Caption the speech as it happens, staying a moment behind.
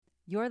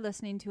You're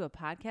listening to a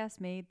podcast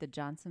made the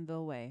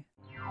Johnsonville way.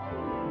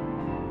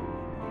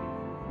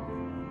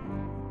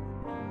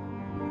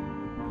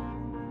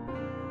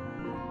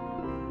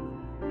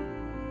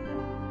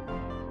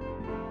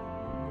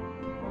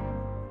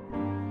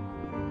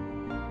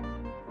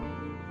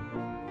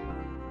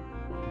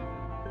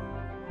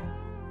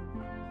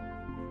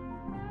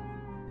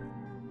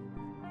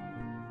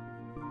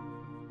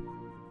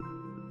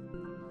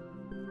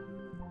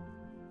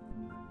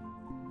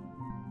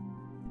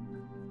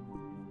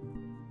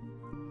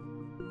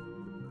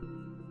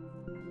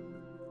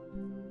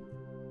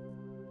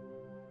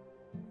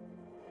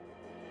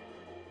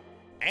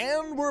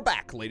 And we're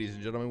back, ladies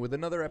and gentlemen, with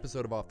another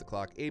episode of Off the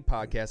Clock, a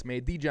podcast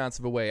made the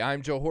Johnsonville way.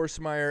 I'm Joe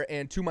Horsemeyer,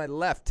 and to my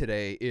left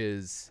today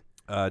is...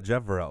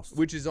 Jeff Verhelst.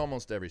 Which is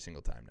almost every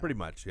single time now. Pretty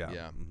much, yeah.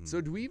 Yeah. Mm-hmm. So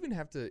do we even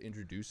have to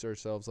introduce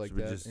ourselves like Should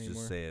we that just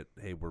anymore? say it?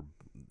 Hey, we're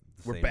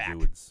same back.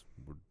 dudes.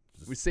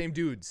 We're same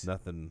dudes.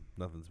 Nothing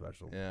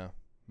special. Yeah,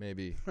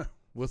 maybe.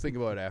 We'll think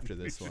about it after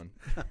this one.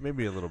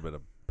 Maybe a little bit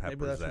of pepper.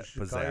 Maybe that's what you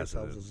should call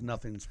yourselves, is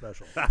nothing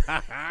special.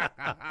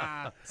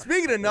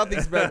 Speaking of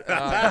nothing special,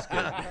 just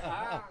kidding.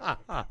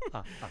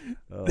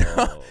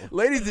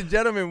 Ladies and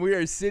gentlemen, we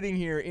are sitting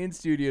here in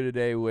studio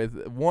today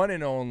with one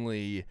and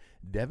only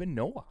Devin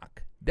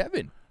Nowak.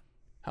 Devin,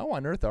 how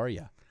on earth are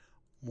you?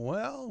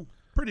 Well,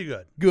 pretty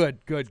good. Good.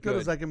 As good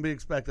as I can be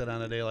expected on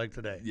a day like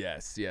today.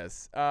 Yes.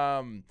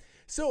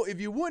 So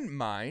if you wouldn't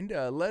mind,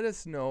 let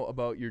us know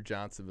about your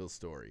Johnsonville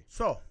story.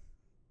 So,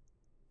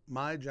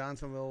 my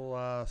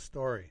Johnsonville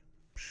story.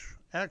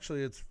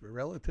 Actually, it's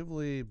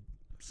relatively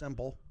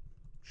simple.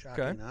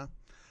 Shocking, huh?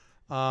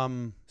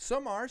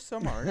 Some are.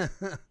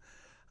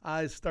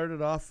 I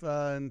started off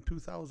in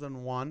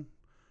 2001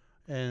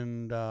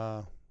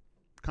 in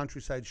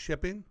countryside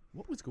shipping.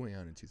 What was going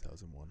on in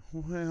 2001?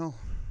 Well,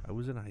 I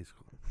was in high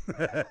school.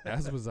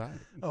 As was I.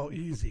 oh,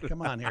 easy.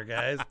 Come on here,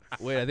 guys.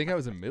 Wait, I think I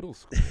was in middle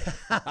school.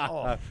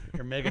 Oh,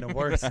 you're making it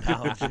worse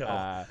now,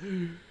 Joe.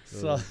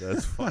 So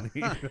That's funny.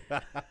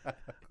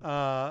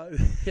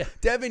 yeah.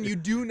 Devin, you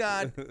do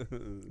not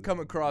come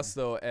across,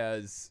 though,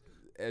 as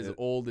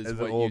old as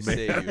what old you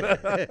say man. you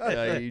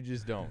are. You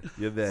just don't.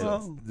 Yeah,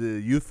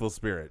 the youthful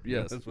spirit.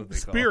 Yes. That's what they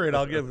call Spirit,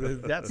 I'll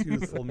give. That's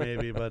youthful,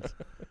 maybe, but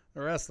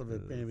the rest of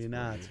it, maybe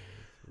not.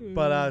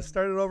 But I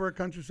started over at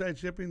Countryside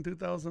Shipping in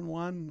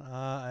 2001.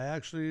 I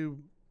actually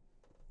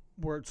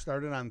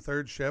started on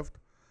third shift.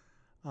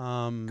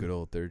 Good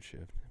old third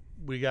shift.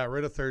 We got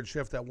rid of third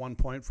shift at one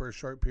point for a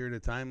short period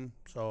of time.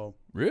 So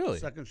Really?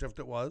 second shift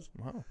it was.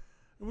 Wow.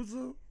 It was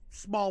a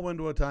small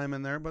window of time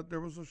in there, but there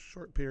was a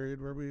short period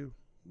where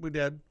we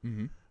did.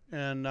 Mm-hmm.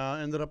 And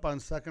ended up on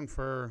second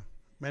for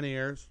many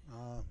years.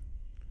 A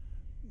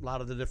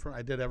lot of the different,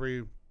 I did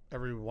every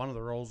one of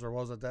the roles there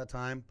was at that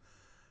time.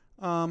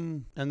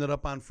 Ended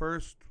up on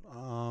first.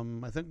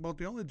 I think about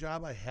the only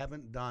job I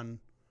haven't done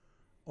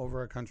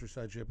over at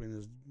Countryside Shipping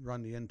is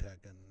run the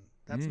Intech, and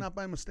that's not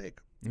by mistake.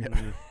 Yeah.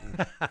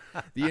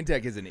 The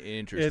Intech is an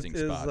interesting It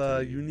is spot. a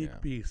for you, unique yeah.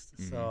 beast.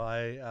 Mhm. So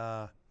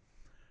I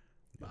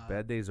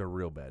Bad days are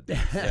real bad days.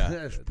 Yeah.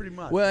 that's pretty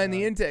much. Well, and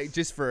the Intech,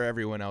 just for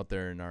everyone out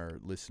there in our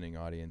listening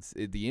audience,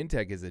 the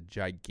Intech is a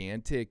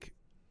gigantic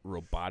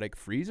robotic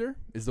freezer,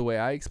 is the way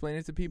I explain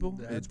it to people.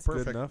 That's It's good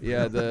perfect. enough.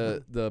 Yeah,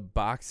 the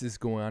boxes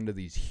go onto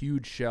these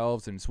huge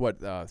shelves, and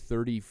it's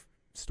 30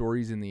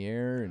 stories in the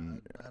air,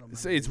 and I don't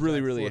it's remember the really,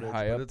 exact really footage,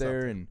 high but up it's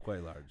there. And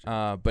Quite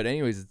large. but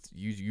anyways,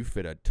 you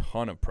fit a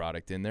ton of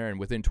product in there, and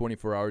within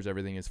 24 hours,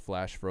 everything is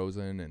flash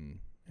frozen, and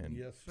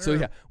Yes, so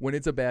sir. yeah, when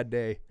it's a bad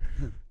day,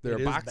 there It are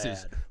is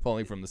boxes bad.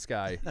 falling from the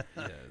sky.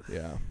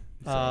 Yeah.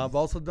 I've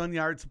also done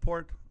yard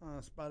support,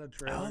 spotted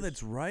trailers. Oh,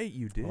 that's right,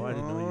 you did. Oh, I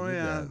didn't know you did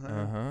yeah.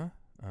 that.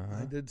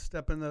 I did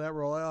step into that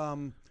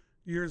role.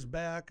 Years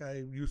back, I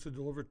used to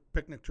deliver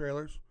picnic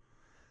trailers.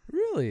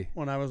 Really?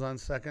 When I was on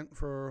second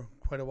for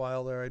quite a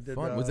while there, I did.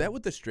 Fun. Was that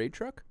with the straight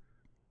truck?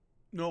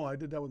 No, I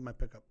did that with my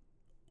pickup.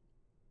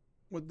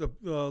 With the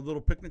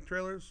little picnic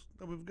trailers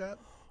that we've got.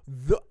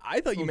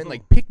 I thought you Those meant little-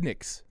 like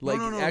picnics, No, like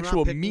no, not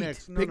actual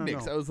picnics. meat No, no,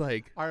 picnics. no. I was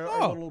like,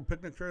 Our little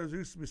picnic trailers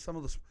used to be some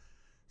of the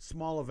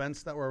small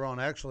events that were around.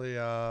 Actually,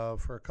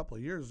 for a couple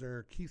of years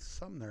there, Keith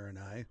Sumner and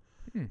I,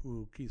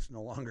 who Keith's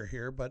no longer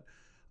here, but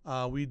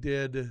we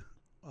did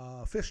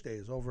fish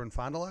days over in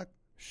Fond du Lac.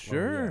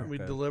 sure. yeah.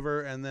 We'd Okay.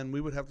 deliver, and then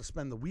we would have to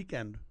spend the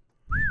weekend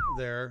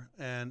there.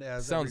 And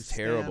as Sounds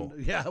every terrible.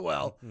 stand- yeah,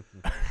 well,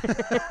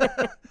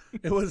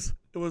 it was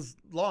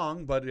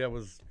long, but it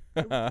was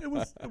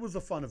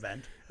a fun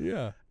event.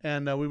 Yeah.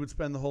 And we would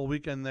spend the whole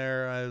weekend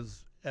there.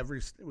 As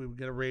we would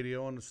get a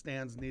radio, and the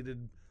stands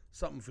needed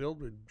something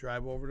filled. We'd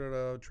drive over to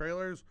the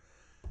trailers,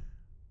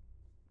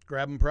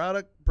 grab them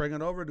product, bring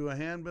it over, do a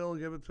handbill,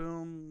 give it to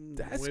them.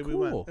 That's away we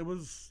cool. went. It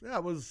was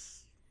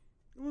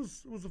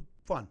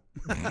fun.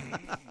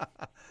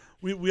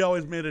 we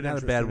always made it Not a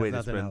interesting, bad if way to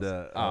nothing spend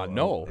else.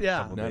 no. a Yeah,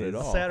 couple not at days.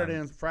 all. Saturday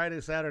and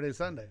Friday,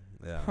 Sunday.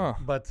 Yeah. Huh.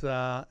 But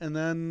and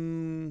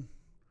then,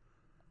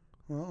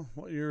 well,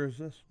 what year is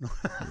this?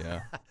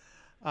 Yeah.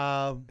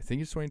 uh, I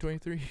think it's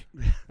 2023.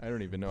 I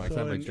don't even know. I so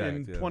can't in, like check.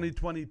 in yeah.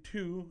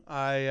 2022,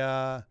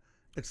 I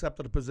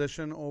accepted a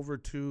position over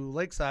to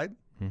Lakeside.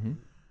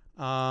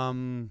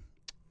 Mm-hmm.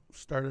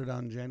 Started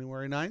on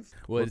January 9th.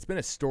 Well, it's been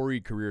a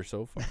storied career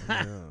so far.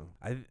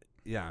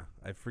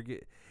 I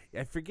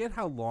forget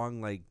how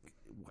long, like,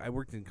 I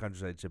worked in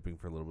countryside shipping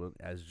for a little bit,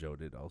 as Joe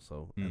did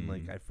also. And,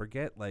 like, I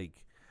forget,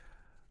 like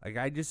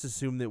I just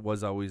assumed it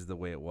was always the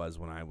way it was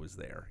when I was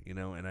there, you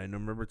know? And I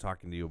remember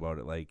talking to you about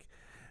it, like,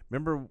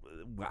 remember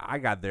I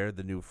got there,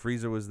 the new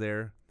freezer was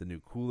there, the new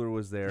cooler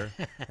was there,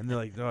 and they're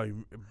like, no,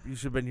 you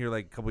should have been here,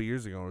 like, a couple of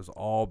years ago. It was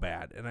all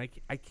bad. And I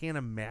can't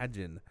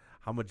imagine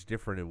how much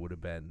different it would have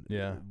been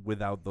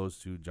without those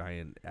two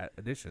giant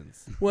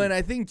additions. Well, and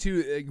I think,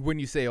 too, when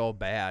you say all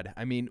bad,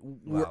 I mean,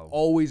 we're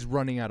always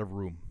running out of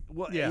room.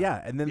 Well,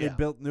 yeah, and then they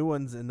built new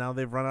ones, and now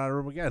they've run out of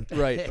room again.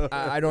 Right.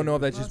 I don't know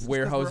if that's just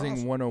Well, that's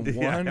warehousing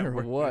 101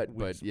 or what,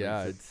 which but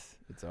yeah, makes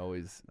it's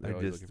always I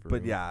looking just, for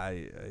but room. yeah,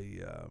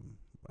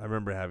 I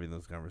remember having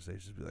those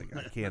conversations. Be like,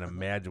 I can't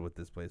imagine what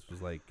this place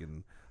was like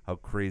and how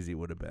crazy it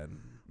would have been.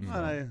 Mm-hmm.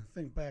 And I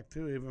think back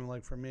too, even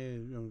like for me,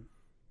 you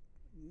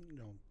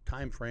know,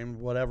 time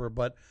frame, whatever.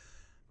 But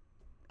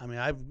I mean,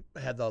 I've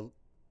had the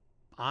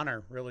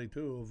honor, really,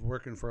 too, of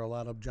working for a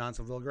lot of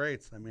Johnsonville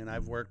greats. I mean,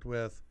 I've worked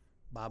with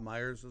Bob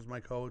Myers as my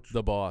coach,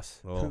 The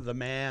boss. the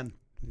man.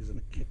 He's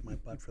gonna kick my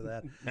butt for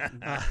that.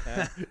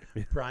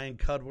 Brian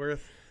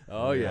Cudworth.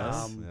 Oh,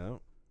 yes.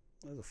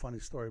 There's a funny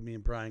story. Me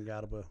and Brian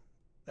got up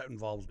that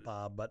involves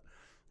Bob, but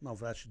I don't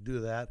know if I should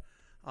do that.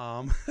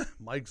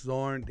 Mike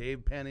Zorn,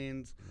 Dave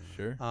Pennings.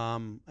 Sure.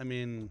 I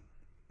mean,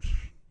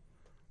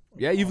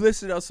 Yeah, you've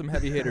listed out some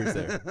heavy hitters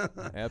there.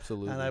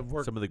 Absolutely. and I've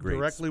worked Some of the greats.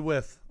 directly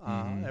with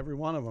every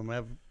one of them.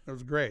 It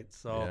was great.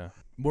 So yeah.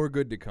 More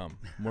good to come.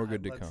 More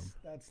good to come.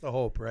 That's the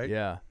hope, right?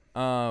 Yeah.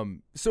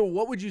 So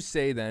what would you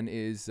say then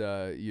is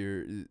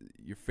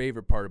your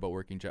favorite part about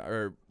working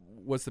or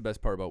what's the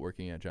best part about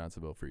working at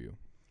Johnsonville for you?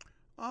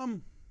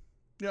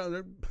 Yeah,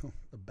 they're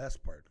the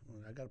best part.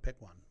 I got to pick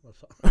one.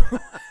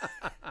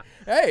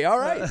 Hey, all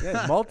right.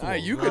 Yeah, multiple.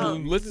 You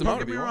can list them Don't out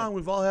get if me you wrong. want.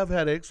 We've all have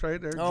headaches,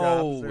 right? They're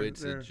Oh, jobs.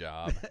 it's a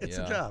job. It's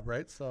Yeah. a job,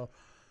 right? So,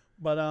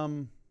 but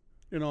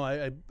you know,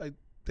 I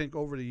think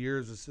over the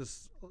years, it's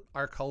just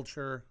our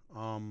culture,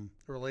 the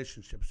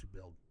relationships you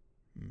build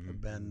have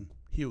been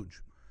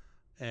huge,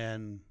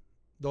 and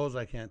those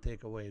I can't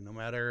take away. No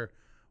matter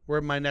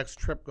where my next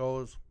trip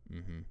goes,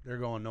 they're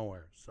going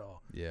nowhere. So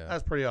Yeah.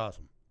 that's pretty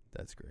awesome.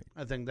 That's great.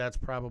 I think that's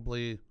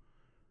probably,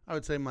 I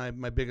would say, my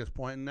biggest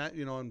point in that,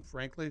 you know, and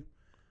frankly,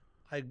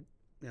 I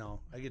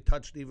get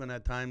touched even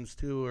at times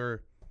too,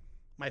 or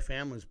my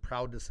family's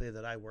proud to say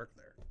that I work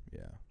there.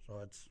 Yeah. So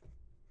it's,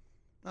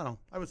 I don't know,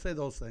 I would say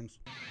those things.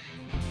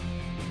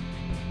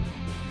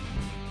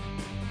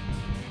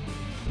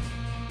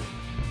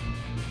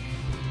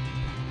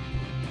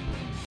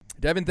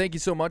 Devin, thank you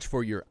so much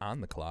for your on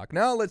the clock.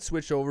 Now let's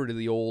switch over to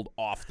the old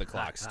off the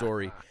clock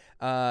story.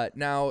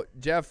 Now,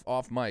 Jeff,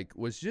 off mic,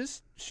 was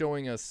just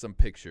showing us some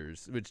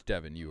pictures, which,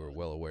 Devin, you are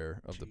well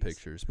aware of the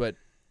pictures, but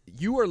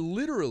you are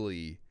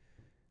literally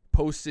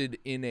posted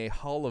in a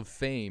Hall of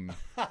Fame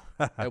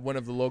at one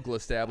of the local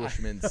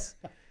establishments.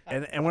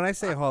 And when I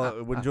say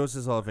when Joe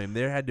says Hall of Fame,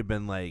 there had to have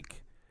been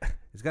like,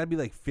 there's got to be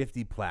like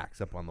 50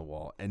 plaques up on the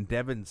wall, and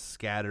Devin's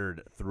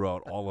scattered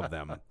throughout all of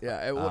them.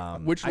 Yeah.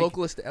 Which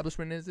local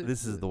establishment is it?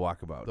 This is the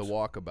Walkabout. The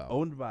Walkabout.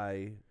 Owned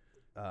by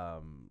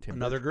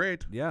Another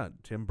great.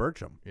 Tim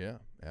Burcham. Yeah,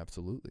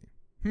 absolutely.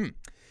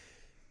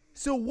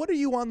 So what are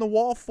you on the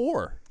wall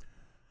for?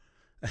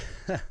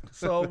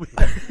 So,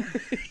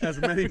 as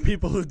many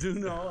people who do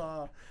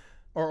know,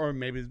 or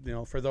maybe, you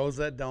know, for those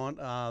that don't,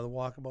 the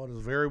Walkabout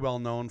is very well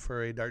known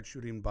for a dart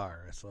shooting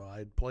bar. So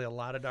I play a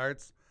lot of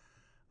darts.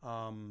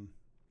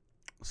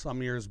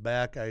 Some years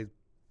back, I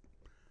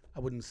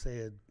wouldn't say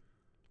it.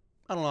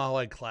 I don't know how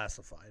I'd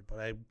classify it, but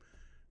I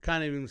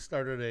kind of even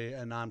started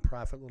a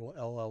nonprofit little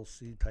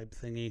LLC type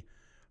thingy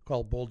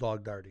called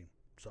Bulldog Darting.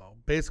 So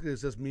basically,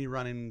 it's just me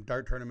running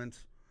dart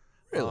tournaments.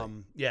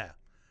 Really? Yeah.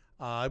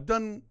 I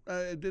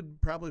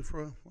did probably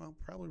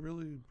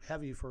really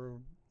heavy for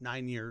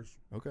 9 years.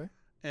 Okay.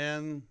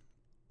 And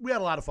we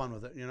had a lot of fun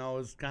with it. You know, it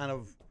was kind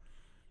of,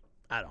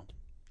 I don't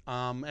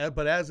know.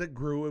 But as it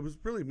grew, it was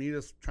really me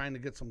just trying to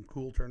get some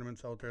cool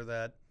tournaments out there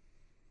that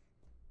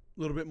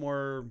a little bit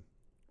more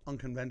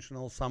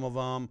unconventional, some of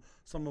them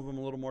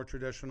a little more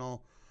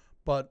traditional.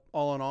 But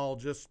all in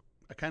all,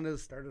 I kind of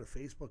started a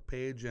Facebook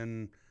page,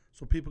 and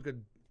so people it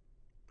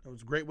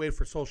was a great way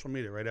for social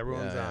media, right?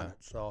 Everyone's on it.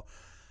 So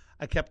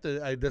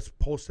I just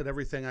posted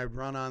everything I'd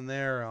run on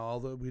there.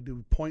 We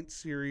do point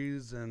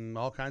series and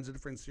all kinds of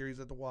different series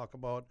at the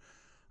Walkabout.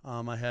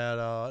 I had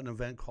an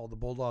event called the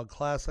Bulldog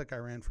Classic. I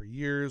ran for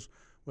years.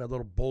 We had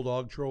little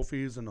Bulldog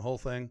trophies and the whole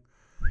thing.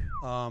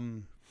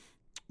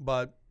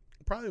 But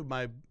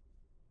probably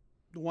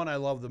the one I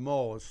love the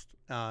most,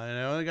 and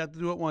I only got to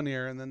do it 1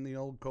 year, and then the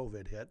old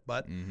COVID hit.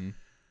 But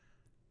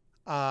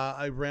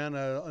I ran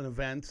an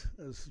event.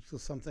 It's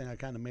just something I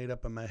kind of made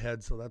up in my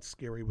head, so that's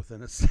scary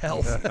within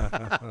itself.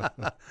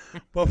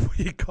 But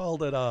we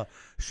called it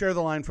Share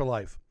the Line for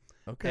Life.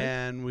 Okay.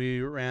 And we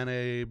ran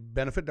a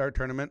benefit dart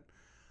tournament.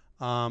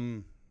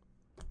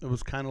 it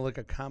was kind of like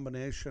a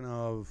combination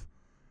of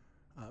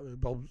it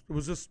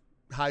was just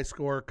high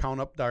score,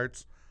 count up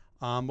darts.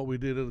 But we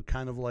did it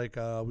kind of like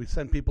we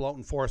sent people out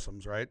in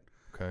foursomes, right?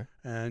 Okay.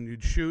 And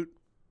you'd shoot.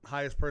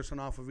 Highest person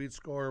off of each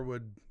score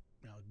would,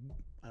 I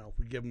don't know if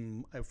we give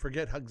them, I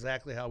forget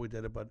exactly how we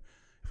did it, but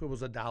if it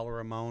was a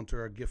dollar amount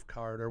or a gift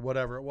card or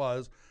whatever it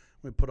was,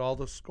 we'd put all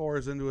the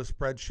scores into a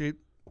spreadsheet,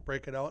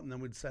 break it out, and then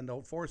we'd send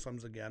out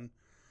foursomes again.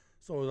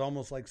 So it was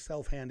almost like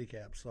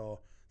self-handicap.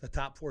 So the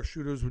top 4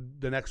 shooters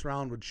the next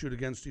round would shoot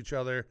against each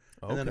other,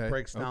 and then it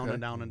breaks down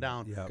and down and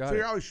down. Yep. So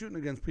you're always shooting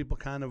against people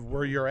kind of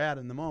where you're at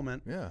in the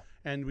moment. Yeah.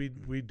 And we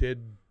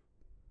did,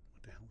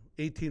 what the hell,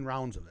 18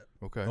 rounds of it.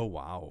 Okay. Oh,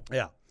 wow.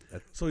 Yeah.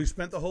 So you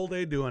spent the whole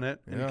day doing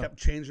it, and you kept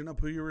changing up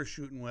who you were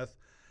shooting with.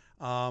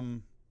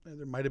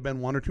 There might have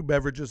been 1 or 2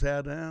 beverages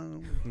had,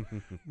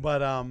 but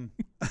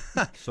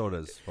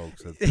Sodas,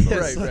 folks.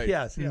 Right, right.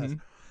 Yes, yes.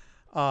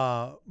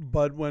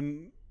 But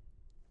when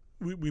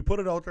we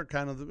put it out there,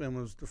 kind of, and it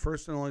was the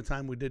first and only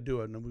time we did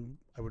do it, and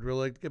I would really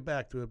like to get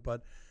back to it,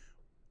 but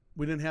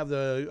we didn't have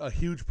a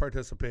huge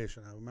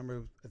participation. I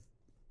remember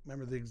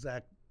the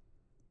exact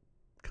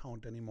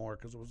count anymore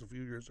because it was a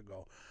few years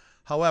ago.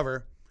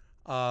 However,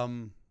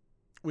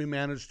 we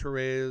managed to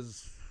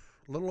raise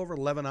a little over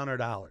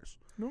 $1,100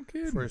 No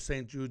kidding. for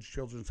St. Jude's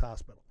Children's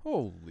Hospital.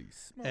 Holy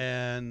smokes.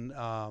 And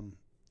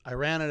I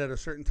ran it at a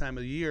certain time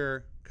of the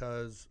year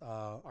because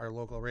our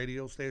local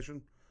radio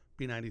station,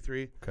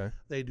 B93,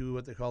 they do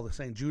what they call the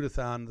St.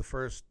 Jude-a-thon. The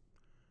first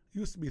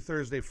used to be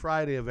Thursday,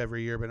 Friday of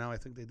every year, but now I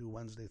think they do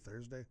Wednesday,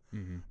 Thursday.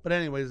 Mm-hmm. But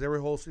anyways, they were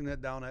hosting it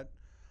down at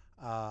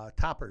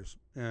Toppers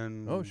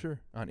in on 8th Street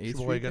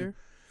Sheboygan. there?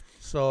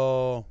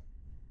 So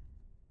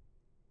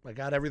I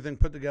got everything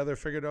put together,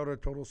 figured out a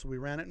total. So we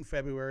ran it in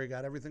February,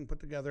 got everything put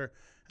together,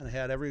 and I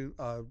had every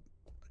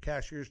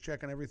cashier's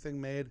check and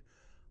everything made.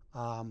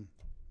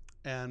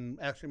 And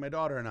actually, my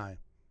daughter and I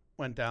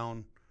went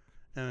down,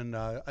 and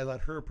I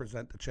let her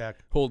present the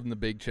check. Holding the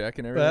big check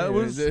and everything. It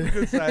was a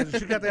good size.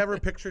 She got to have her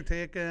picture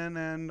taken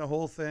and the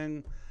whole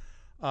thing.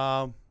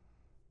 So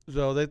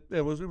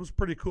it was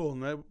pretty cool.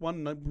 And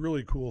one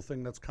really cool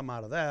thing that's come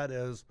out of that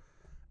is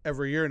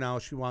every year now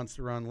she wants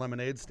to run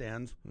lemonade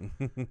stands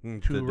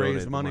to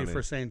raise money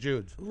for St.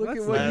 Jude's. Look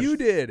at what you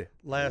did.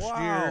 Last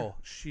year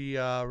she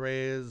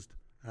raised,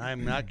 and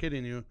I'm not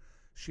kidding you,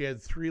 she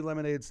had 3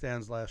 lemonade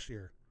stands last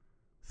year.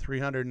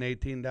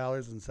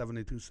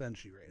 $318.72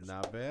 she raised.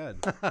 Not bad.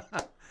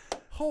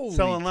 Holy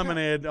Selling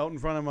lemonade out in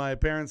front of my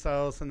parents'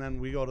 house, and then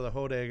we go to the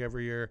Hodag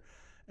every year,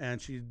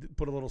 and she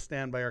put a little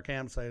stand by our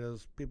campsite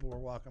as people were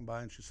walking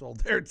by, and she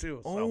sold there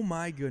too. Oh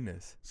my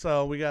goodness.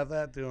 So we got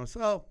that doing.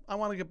 So I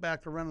want to get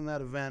back to running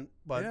that event,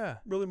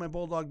 but really my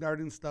bulldog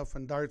darting stuff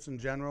and darts in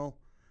general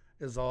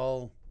is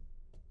all,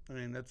 I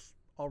mean, it's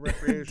all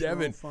recreational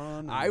Devin,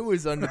 fun. I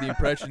was under the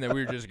impression that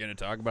we were just going to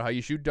talk about how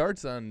you shoot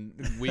darts on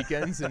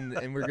weekends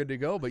and we're good to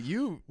go, but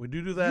we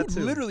do that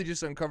too. Literally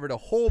just uncovered a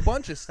whole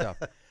bunch of stuff.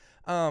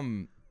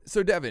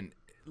 So Devin,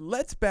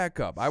 let's back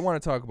up. I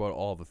want to talk about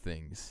all the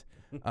things.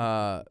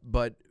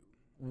 But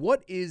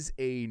what is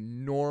a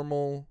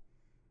normal,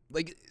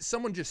 like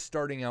someone just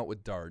starting out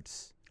with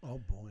darts? Oh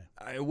boy.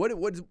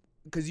 What's,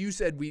 because you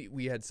said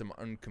we had some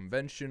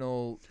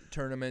unconventional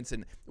tournaments,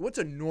 and what's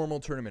a normal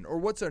tournament, or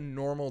what's a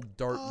normal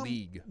dart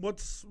league?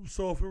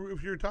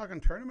 If you're talking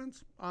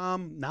tournaments,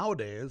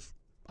 nowadays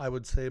I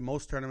would say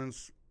most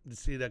tournaments you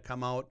see that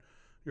come out,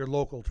 your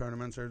local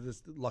tournaments are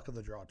just luck of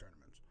the draw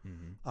tournaments.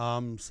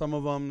 Mm-hmm. Some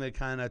of them they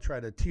kind of try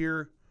to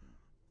tier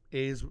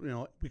A's,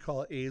 we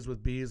call it A's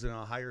with B's, and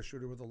a higher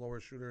shooter with a lower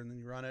shooter, and then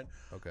you run it.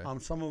 Okay.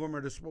 Some of them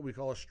are just what we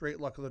call a straight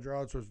luck of the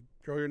draw. So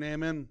throw your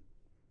name in,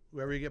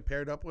 whoever you get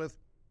paired up with.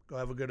 Go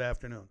have a good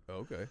afternoon.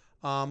 Okay.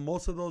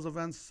 Most of those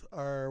events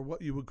are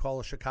what you would call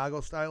a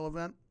Chicago-style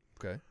event.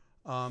 Okay.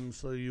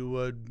 So you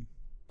would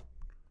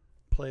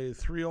play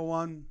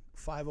 301,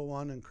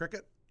 501, and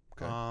cricket,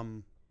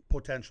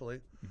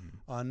 potentially.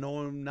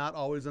 Mm-hmm. Not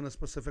always in a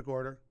specific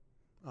order.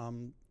 A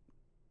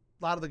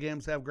lot of the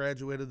games have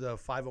graduated to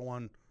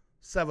 501,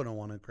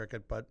 701 in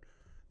cricket, but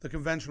the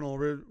conventional,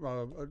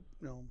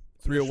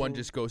 301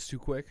 just goes too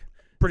quick?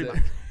 Pretty much.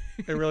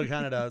 It really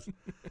kind of does.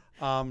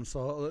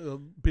 So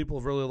people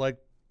have really liked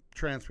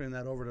transferring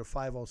that over to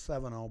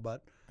 5070,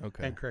 but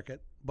and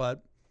cricket.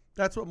 But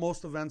that's what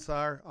most events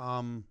are.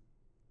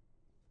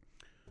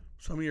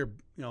 Some of your,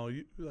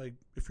 like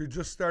if you're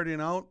just starting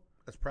out,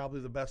 that's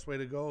probably the best way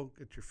to go.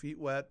 Get your feet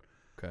wet.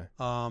 Okay.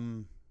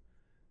 And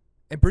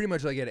pretty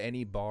much like at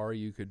any bar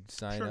you could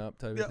sign up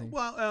type of thing?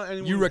 Well,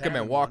 you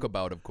recommend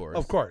Walkabout, of course.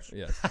 Of course.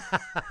 Yes.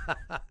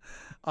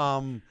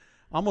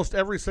 Almost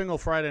every single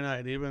Friday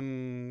night,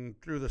 even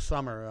through the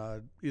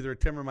summer, either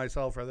Tim or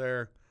myself are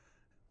there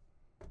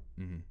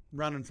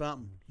running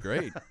something.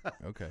 Great.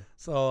 Okay.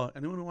 So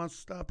anyone who wants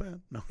to stop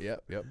in? No.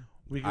 Yep.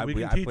 We I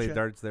teach played you.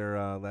 darts there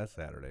last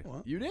Saturday.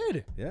 What? You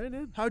did? Yeah, I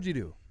did. How'd you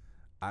do?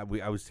 I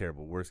was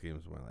terrible. Worst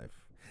games of my life.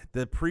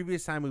 The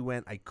previous time we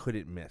went, I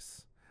couldn't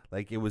miss.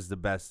 Like, it was the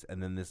best,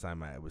 and then this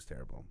time I was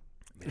terrible.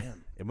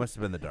 Man, it must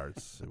have been the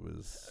darts. It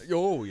was.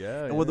 Oh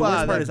yeah. Well, the Well,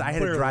 worst part that is I had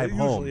to clearly drive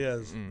home.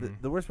 usually is.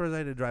 The worst part is I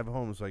had to drive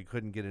home, so I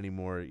couldn't get any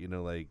more.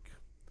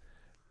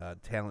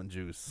 Talent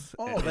juice.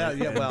 Oh, that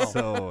yeah. Well,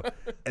 so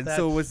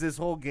it was this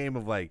whole game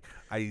of like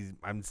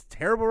I'm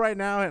terrible right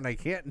now and I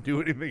can't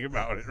do anything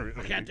about it. Really.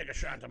 I can't take a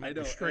shot to make it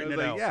I straighten was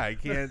it like, out. yeah,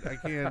 I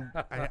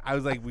can't. I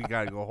was like, we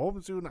gotta go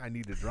home soon. I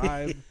need to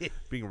drive.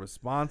 Being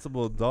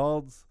responsible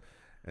adults,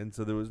 and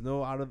so there was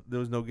no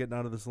getting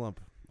out of the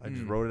slump. I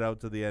just rode it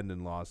out to the end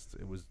and lost.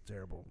 It was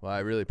terrible. Well, I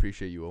really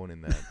appreciate you owning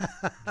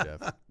that,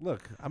 Jeff.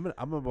 Look, I'm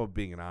about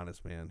being an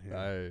honest man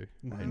here.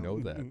 I know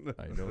that.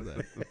 I know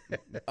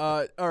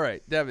that. All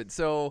right, Devin.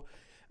 So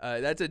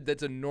that's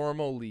a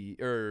normal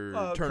league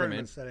or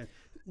tournament. Setting.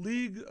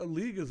 A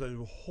league is a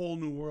whole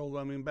new world.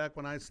 I mean, back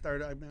when I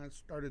started, I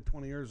started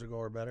 20 years ago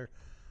or better.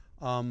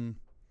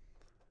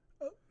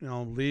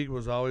 League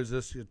was always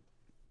this.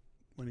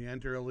 When you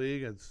enter a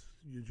league,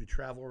 you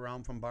travel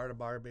around from bar to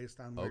bar based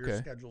on where your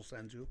schedule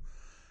sends you.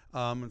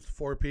 It's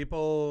 4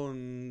 people,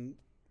 and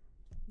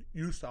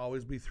used to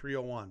always be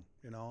 301.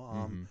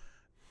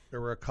 There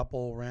were a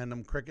couple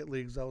random cricket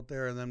leagues out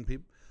there, and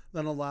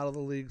then a lot of the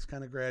leagues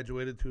kind of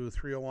graduated to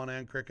 301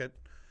 and cricket.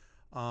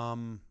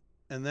 And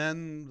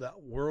then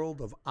that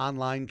world of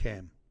online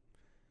came.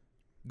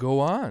 Go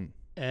on.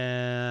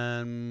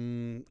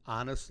 And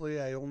honestly,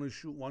 I only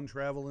shoot one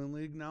traveling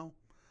league now,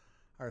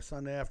 our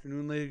Sunday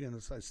afternoon league,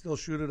 and I still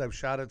shoot it. I've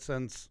shot it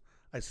since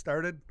I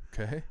started.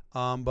 Okay.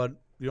 But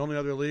the only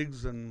other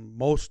leagues and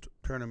most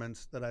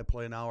tournaments that I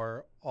play now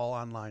are all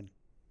online.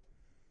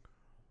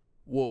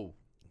 Whoa.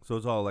 So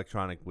it's all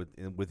electronic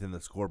within the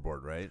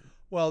scoreboard, right?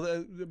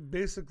 Well,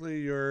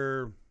 basically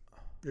your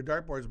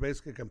dartboard is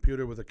basically a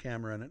computer with a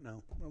camera in it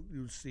now.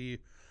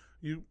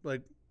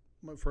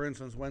 For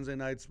instance, Wednesday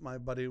nights, one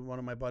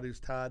of my buddies,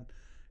 Todd,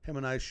 him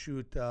and I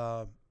shoot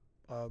through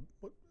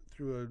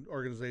an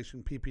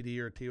organization, PPD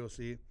or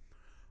TOC.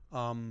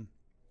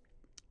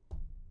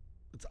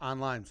 It's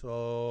online,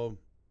 so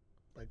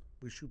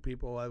we shoot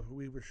people.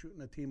 We were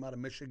shooting a team out of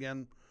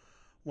Michigan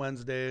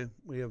Wednesday.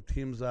 We have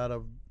teams out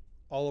of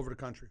all over the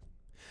country.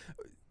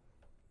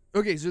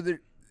 Okay, so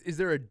is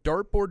there a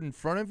dartboard in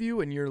front of you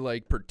and you're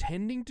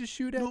pretending to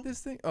shoot at this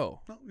thing? Oh.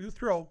 No, you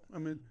throw. I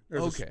mean,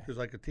 there's Okay. a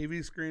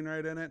TV screen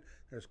right in it.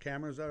 There's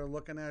cameras that are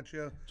looking at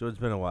you. So it's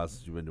been a while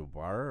since you've been to a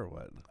bar, or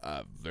what?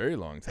 A very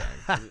long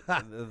time.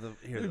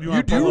 Here, You You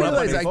wanna do pull it up on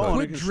realize your I phone,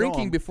 quit you can show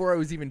drinking 'em. before I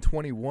was even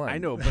 21. I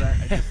know, but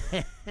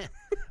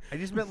I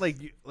just meant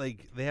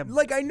they have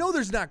I know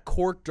there's not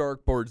cork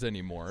dartboards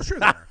anymore. Sure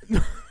there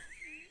are.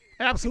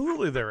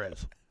 Absolutely there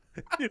is.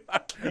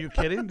 Are you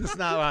kidding? Just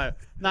not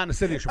in the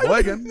city of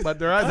Sheboygan, but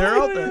they're out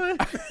there.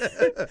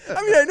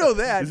 I mean, I know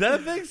that. Is that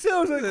a thing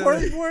still? Is that a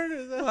corkboard?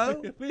 Is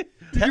that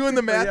You doing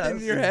the math Yes. in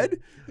your head?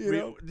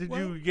 You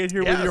you get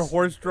here with your yes.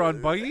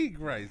 horse-drawn buggy?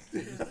 Christ.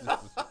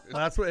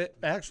 That's what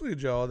actually,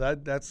 Joe.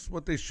 That's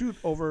what they shoot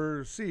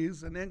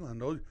overseas in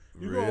England.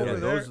 You go Yeah, over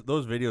there.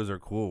 those videos are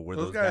cool where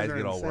Those those guys guys are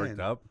get all insane. worked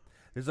up.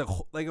 There's a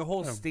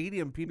whole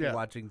stadium people Yeah.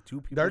 watching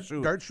 2 people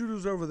shoot. Dart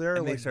shooters over there are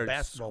and they like start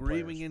basketball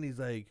screaming players. and he's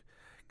like,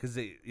 because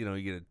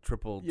you get a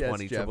triple Yes,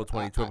 20, Jeff. triple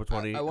 20, triple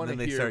 20, I and wanna then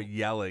they hear- start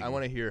yelling. I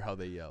want to hear how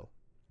they yell.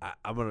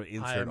 I'm going to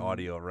insert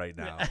audio right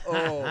now.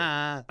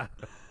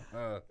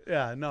 Oh.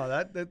 Yeah, no,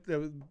 that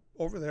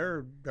over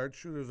there, dart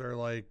shooters are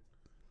like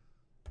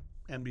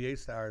NBA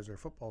stars or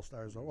football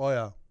stars. Oh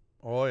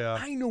yeah.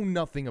 I know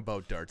nothing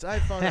about darts. I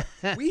found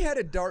we had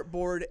a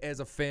dartboard as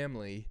a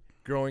family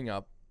growing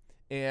up,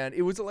 and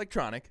it was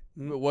electronic.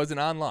 It wasn't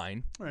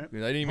online. Right. I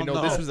didn't even Oh,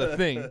 know no. this was a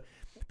thing.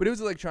 But it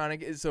was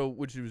electronic,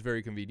 which was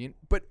very convenient.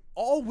 But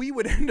all we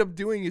would end up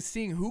doing is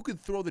seeing who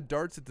could throw the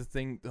darts at the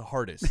thing the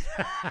hardest.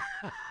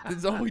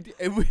 That's all we did.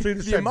 So you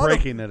just start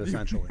breaking it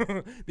essentially.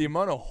 The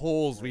amount of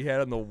holes we had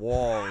on the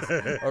walls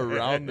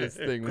around this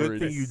thing were Good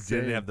thing you insane.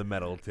 didn't have the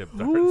metal tip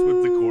darts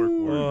with the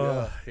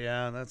corkboard.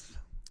 Yeah, that's.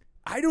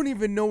 I don't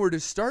even know where to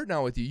start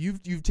now with you.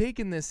 You've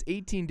taken this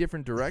 18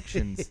 different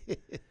directions. Here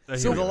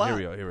we a lot.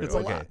 go. It's a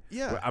Okay. lot.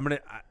 Yeah. Well,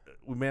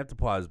 we may have to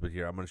pause, but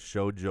here I'm going to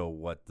show Joe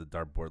what the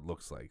dartboard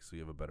looks like, so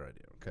you have a better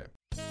idea. Okay.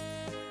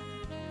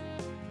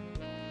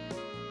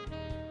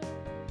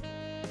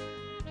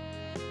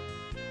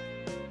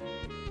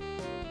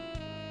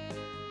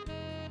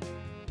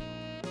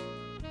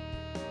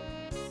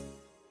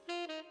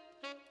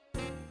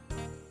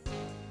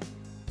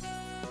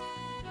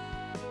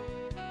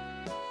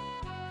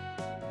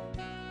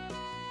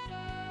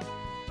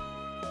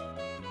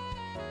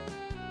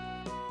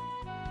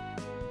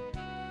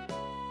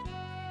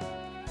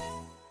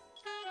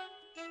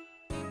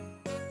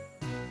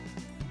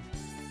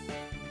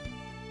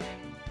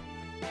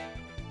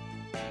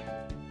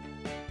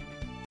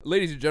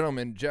 Ladies and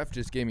gentlemen, Jeff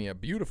just gave me a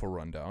beautiful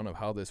rundown of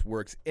how this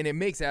works, and it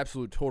makes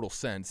absolute total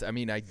sense. I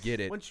mean, I get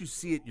it. Once you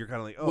see it, you're kind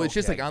of like, oh, Well, it's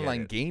just okay, like I get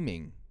online it.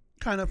 gaming.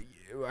 Kind of.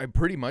 I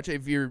pretty much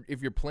if you're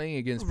playing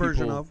against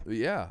Version people, of.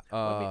 yeah.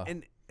 I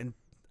mean, and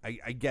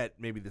I get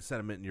maybe the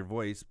sentiment in your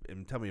voice,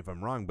 and tell me if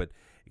I'm wrong, but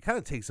it kind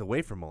of takes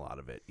away from a lot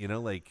of it.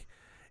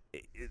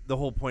 the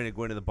whole point of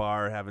going to the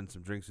bar, having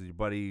some drinks with your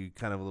buddy,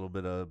 kind of a little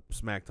bit of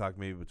smack talk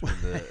maybe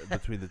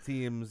between the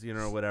teams,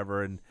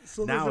 whatever. And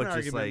So now there's it's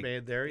an just argument like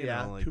made there,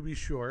 to be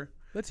sure.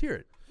 Let's hear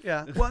it.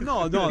 Yeah. Well,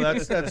 no,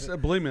 that's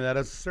believe me, that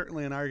is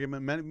certainly an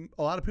argument.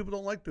 A lot of people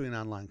don't like doing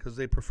online because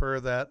they prefer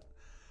that.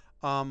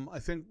 I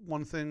think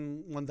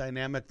one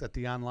dynamic that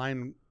the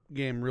online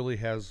game really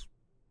has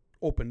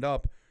opened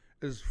up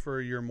is for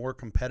your more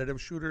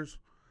competitive shooters.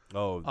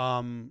 oh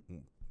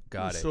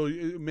Got it. So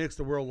it makes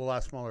the world a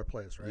lot smaller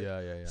place, right?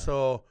 Yeah.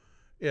 So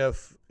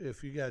if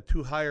you got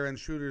 2 higher end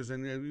shooters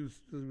in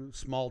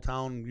small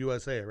town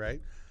USA,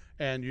 right,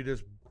 and you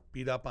just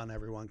beat up on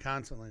everyone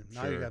constantly,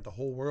 now you Sure. got the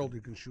whole world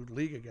you can shoot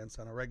league against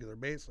on a regular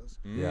basis,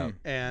 yeah.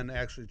 and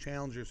actually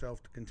challenge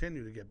yourself to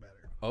continue to get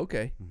better.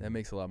 Okay, that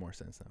makes a lot more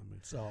sense now.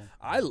 So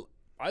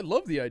I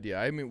love the idea.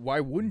 I mean, why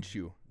wouldn't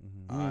you?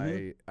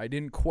 I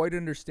didn't quite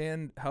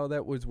understand how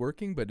that was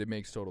working, but it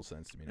makes total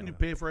sense to me and now. you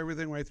pay for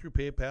everything right through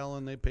PayPal,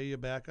 and they pay you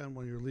back on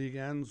when your league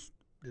ends.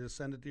 You just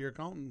send it to your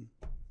accountant.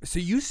 So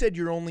you said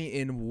you're only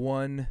in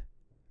one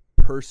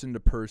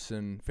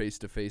person-to-person,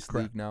 face-to-face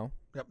Correct. league now?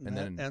 Yep, And and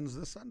that then- ends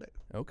this Sunday.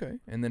 Okay.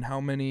 And then how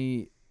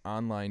many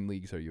online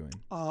leagues are you in?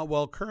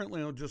 Well,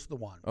 currently just the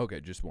one. Okay,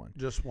 just one.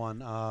 Just one.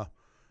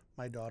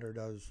 My daughter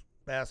does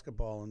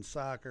basketball and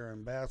soccer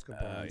and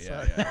basketball. and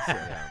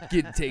Yeah.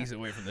 It takes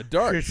away from the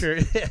darts. Sure.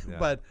 Yeah.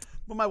 But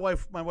my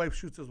wife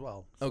shoots as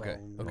well. So, Okay.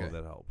 Oh,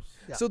 that helps.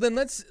 Yeah. So then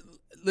let's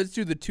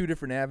do the 2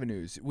 different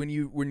avenues. When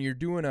you're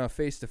doing a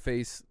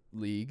face-to-face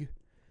league,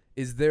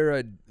 is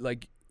there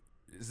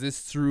is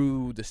this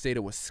through the state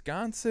of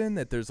Wisconsin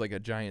that there's like a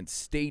giant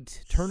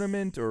state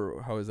tournament,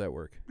 or how does that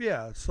work?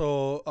 Yeah.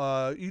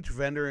 So each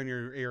vendor in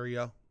your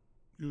area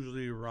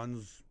usually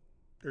runs.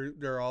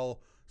 They're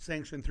all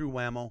sanctioned through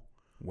WAMO.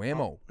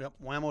 Whammo. Yep.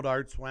 WAMO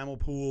darts, WAMO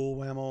pool,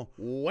 WAMO.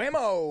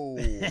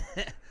 Whammo.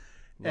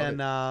 And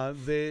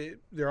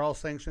they're all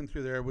sanctioned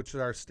through there, which is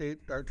our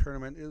state dart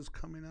tournament is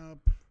coming up.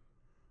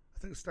 I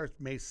think it starts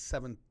May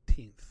 17th.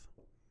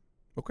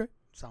 Okay.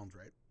 Sounds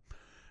right.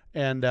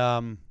 And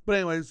but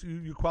anyways,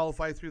 you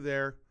qualify through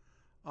there.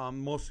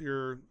 Most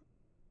of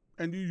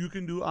and you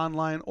can do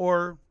online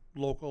or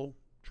local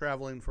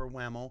traveling for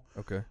WAMO.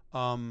 Okay.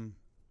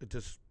 It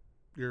just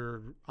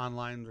your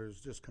online is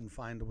just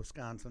confined to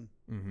Wisconsin.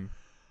 Mm-hmm.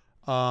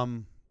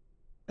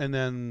 And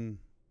then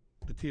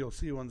the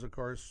TOC ones, of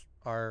course,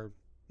 are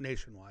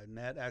nationwide, and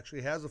that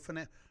actually has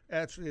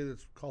actually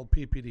it's called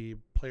PPD,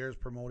 Players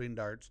Promoting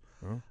Darts.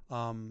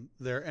 Oh.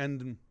 Their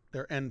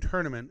end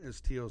tournament is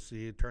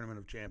TOC, Tournament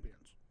of Champions.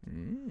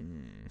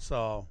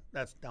 So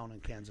that's down in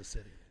Kansas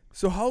City.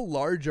 So how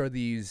large are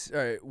these?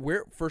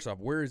 Where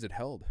is it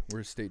held?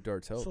 Where's state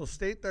darts held? So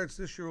state darts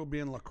this year will be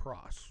in La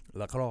Crosse.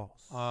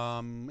 Lacrosse.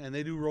 And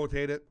they do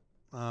rotate it.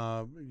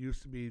 It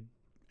used to be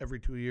every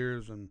 2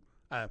 years, and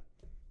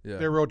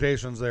their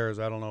rotations there is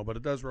I don't know, but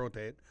it does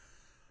rotate.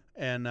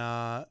 And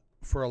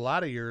for a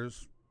lot of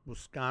years,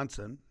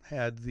 Wisconsin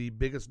had the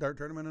biggest dart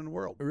tournament in the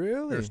world.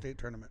 Really? Their state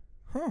tournament.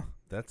 Huh.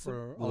 That's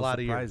For a a lot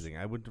of years. surprising.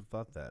 I wouldn't have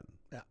thought that.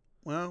 Yeah.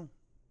 Well,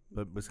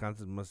 But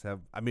Wisconsin must have.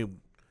 I mean,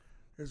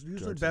 there's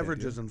usually Darts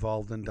beverages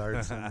involved in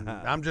darts. And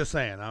I'm just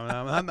saying.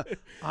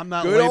 I'm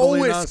not Good old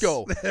labeling us.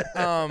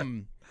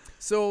 Wisco.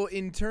 So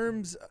in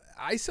terms,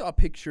 I saw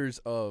pictures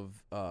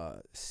of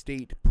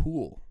state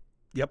pool,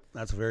 Yep,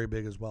 that's very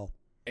big as well.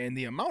 and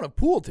the amount of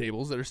pool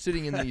tables that are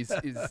sitting in these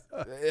is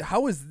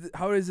how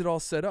is it all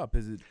set up?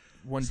 Is it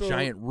one So-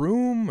 giant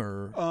room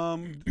or?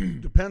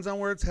 Depends on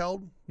where it's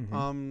held.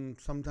 Mhm.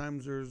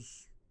 Sometimes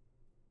there's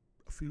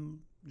a few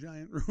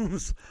giant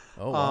rooms.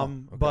 Oh, wow.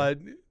 Okay. But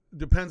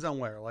depends on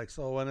where. Like,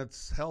 so when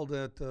it's held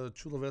at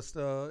Chula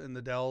Vista in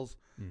the Dells,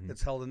 Mhm.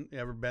 it's held in. You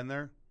ever been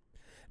there?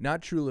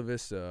 Not Chula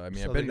Vista. I mean,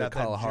 So I've they been to got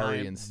that Kalahari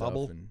giant and stuff.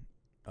 bubble. And,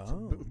 It's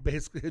oh,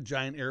 basically a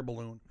giant air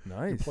balloon. You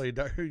nice. play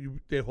dart.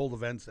 They hold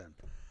events in.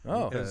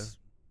 Oh, Okay. It's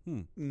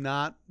Hmm.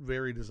 not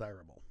very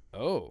desirable.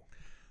 oh.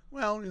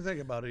 Well, when you think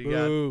about it, you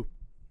got Boo.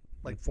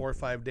 like 4 or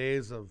 5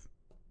 days of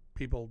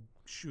people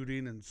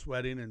shooting and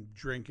sweating and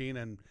drinking,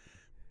 and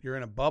you're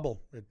in a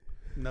bubble.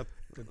 The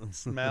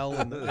smell,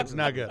 and it's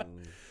not good.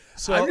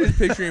 So I'm just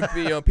picturing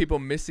people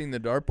missing the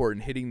dartboard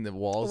and hitting the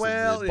walls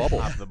Well, of the bubble.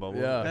 Off the bubble.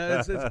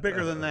 Yeah. it's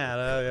bigger than that.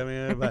 I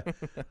mean,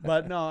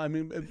 but no, I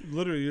mean,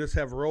 literally, you just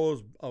have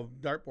rows of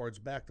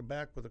dartboards back to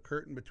back with a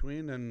curtain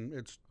between, and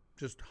it's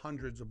just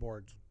hundreds of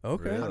boards.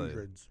 Okay. Really?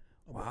 Hundreds.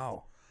 Of boards.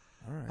 Wow.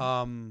 All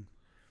right.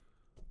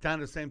 Kind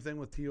of the same thing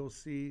with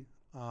TOC.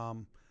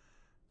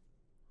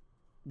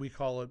 We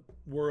call it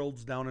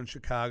Worlds down in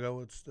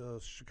Chicago. It's the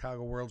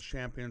Chicago World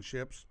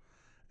Championships.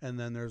 And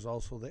then there's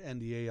also the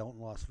NDA out in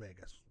Las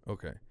Vegas.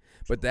 Okay.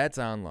 But that's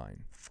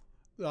online.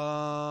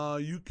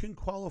 You can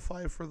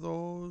qualify for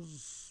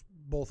those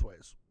both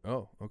ways.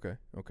 Oh, okay.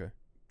 Okay.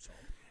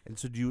 And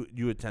so do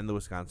you attend the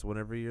Wisconsin one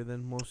every year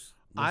then most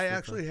I of the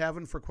actually time?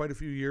 haven't for quite a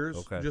few years,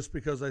 Okay. just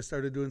because I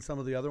started doing some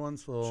of the other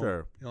ones. So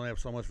Sure. you only have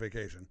so much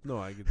vacation. No,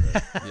 I get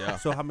that. Yeah.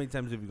 So how many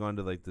times have you gone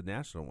to like the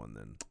national one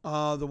then?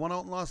 The one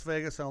out in Las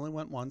Vegas, I only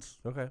went once.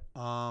 Okay.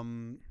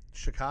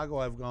 Chicago,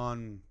 I've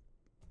gone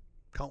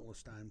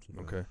countless times.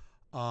 Okay.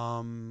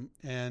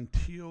 And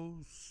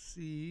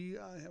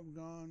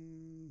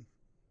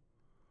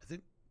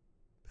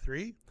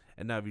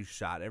now, have you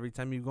shot every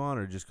time you've gone,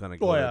 or just kind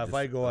of? Oh yeah, if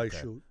I go, I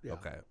shoot. Yeah.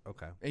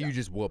 Okay. And you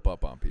just whoop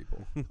up on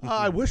people.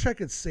 I wish I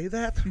could say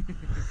that.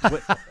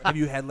 What, have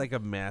you had like a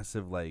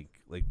massive like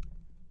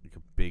a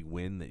big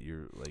win that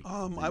you're like?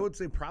 I would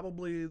say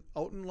probably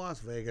out in Las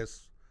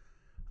Vegas.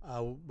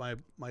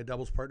 My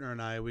doubles partner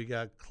and I, we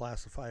got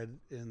classified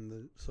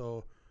in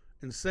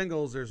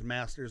singles. There's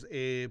Masters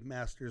A,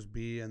 Masters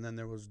B, and then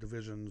there was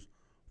divisions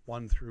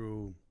 1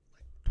 through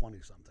like 20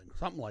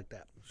 something like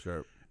that.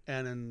 Sure.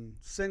 And in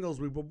singles,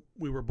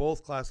 we were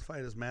both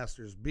classified as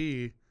Masters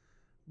B,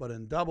 but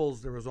in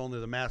doubles there was only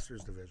the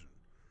Masters division,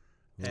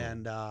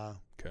 and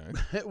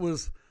it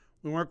was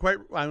we weren't quite.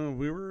 I mean,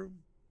 we were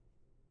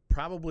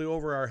probably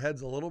over our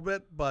heads a little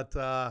bit, but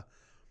I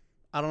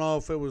don't know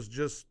if it was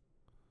just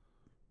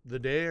the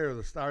day or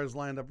the stars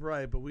lined up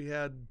right, but we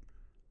had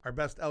our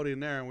best outing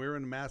there, and we were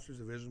in the Masters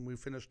division. We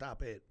finished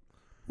top 8.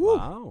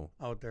 Wow.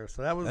 Out there,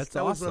 so that was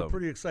awesome. was a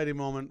pretty exciting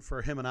moment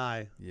for him and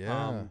I.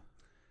 Yeah.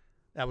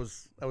 That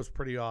was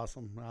pretty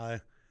awesome.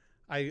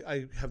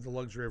 I have the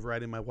luxury of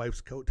riding my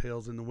wife's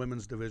coattails in the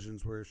women's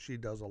divisions, where she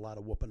does a lot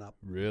of whooping up.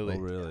 Really? Oh,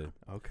 really?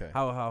 Yeah. Okay.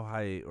 How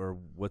high, or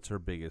what's her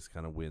biggest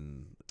kind of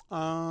win?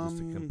 Just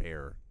to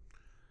compare.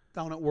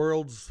 Down at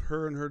Worlds,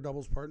 her and her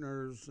doubles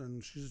partners,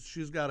 and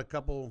she's got a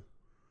couple,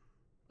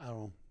 I don't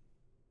know,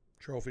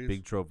 trophies.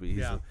 Big trophy.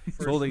 Yeah.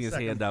 He's holding his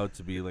hand out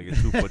to be like a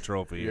 2-foot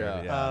trophy.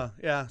 Yeah.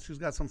 Yeah, she's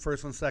got some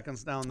first and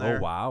seconds down there.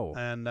 Oh wow.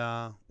 And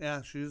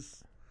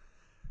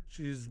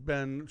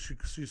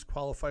she's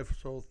qualified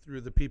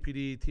through the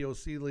PPD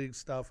TOC league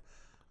stuff.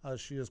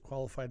 She has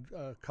qualified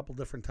a couple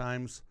different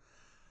times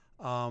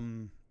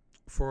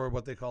for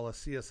what they call a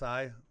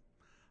CSI,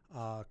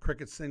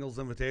 Cricket Singles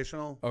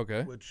Invitational.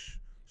 Okay. Which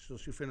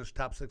she finished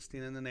top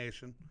 16 in the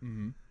nation.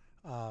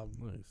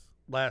 Mm-hmm. Nice.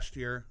 Last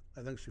year,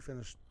 I think she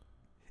finished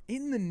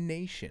In the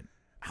nation.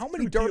 How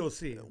many through dart?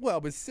 TOC. Well,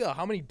 but still,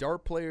 how many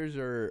dart players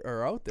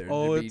are out there?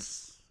 Oh, to be-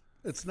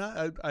 it's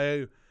not.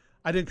 I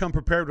didn't come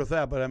prepared with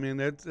that, but I mean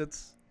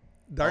it's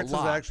darts is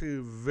lot. actually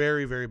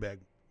very, very big.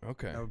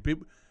 okay.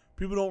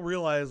 People don't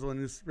realize when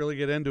you really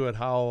get into it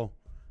how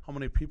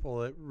many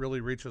people it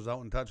really reaches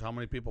out and touch, how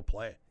many people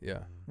play. Yeah.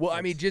 Well,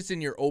 I mean, just in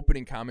your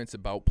opening comments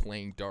about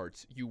playing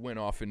darts, you went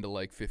off into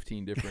like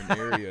 15 different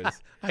areas.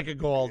 I could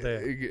go all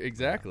day.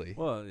 Exactly.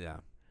 Well, yeah.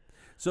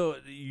 So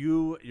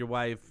your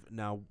wife,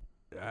 now,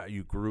 are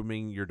you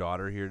grooming your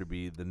daughter here to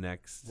be the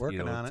next,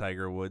 Working on it.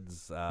 Tiger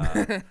Woods,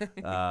 Serena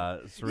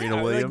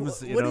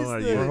Williams? what is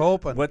the- We're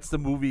hoping. What's the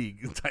movie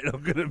title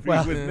gonna be?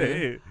 Well, when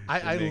they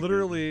I make it?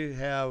 literally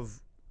have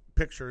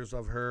pictures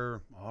of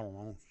her. I don't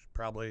know,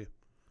 probably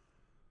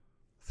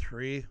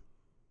 3,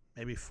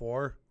 maybe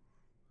 4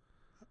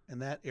 in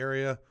that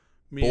area.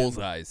 Me and-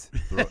 Bullseyes.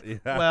 Yeah.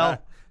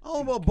 Well,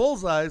 all about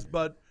bullseyes,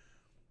 but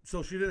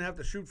so she didn't have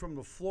to shoot from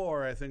the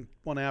floor. I think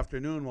one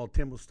afternoon while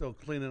Tim was still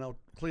cleaning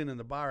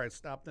the bar, I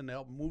stopped in to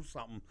help move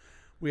something.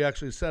 We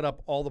actually set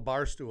up all the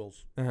bar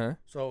stools, Uh-huh.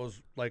 so it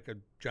was like a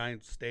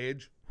giant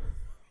stage,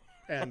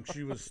 and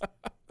she was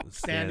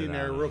standing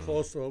there on real it.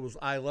 cose, so it was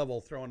eye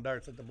level throwing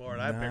darts at the board.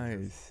 I have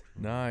pictures.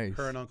 Nice.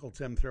 Her and Uncle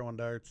Tim throwing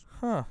darts.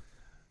 Huh.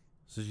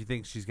 So she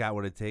thinks she's got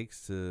what it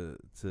takes to.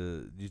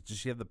 Does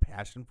she have the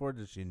passion for it?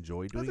 Does she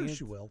enjoy I doing think it?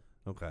 she will.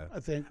 Okay. I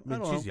think. I mean,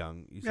 don't she's know.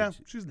 young. You Yeah,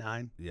 said she's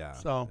 9. yeah.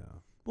 So yeah.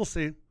 we'll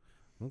see.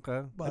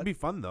 Okay, But- that'd be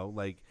fun though.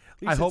 Like,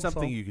 at I least hope it's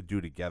something so. you could do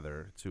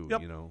together too.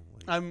 Yep. You know,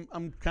 like,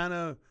 I'm kind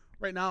of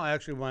right now.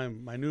 Actually,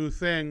 my new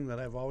thing that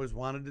I've always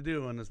wanted to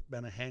do, and it's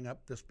been a hang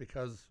up just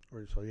because.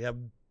 So you have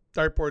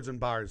dartboards and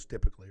bars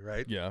typically,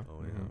 right? Yeah.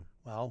 oh yeah.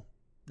 Well,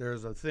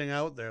 there's a thing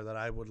out there that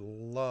I would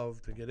love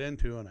to get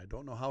into, and I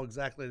don't know how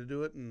exactly to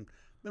do it. And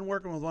been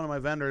working with one of my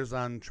vendors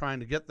on trying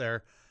to get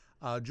there.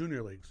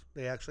 Junior leagues.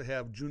 They actually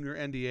have junior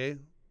NDA,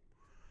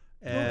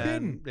 and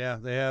kidding. yeah,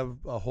 they have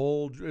a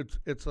whole.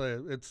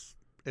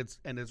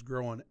 It's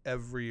growing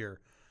every year.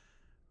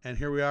 And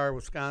here we are,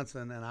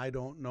 Wisconsin, and I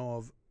don't know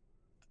of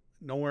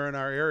nowhere in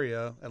our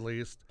area, at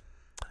least.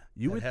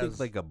 You It would think has-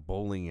 like a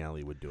bowling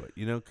alley would do it,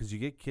 you know, because you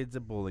get kids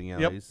at bowling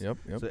Yep. alleys. Yep.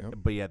 So-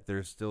 But yet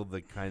there's still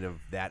the kind of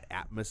that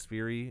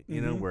atmosphere,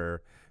 you know, Mhm.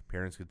 where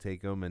parents could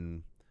take them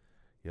and,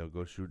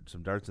 go shoot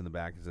some darts in the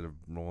back instead of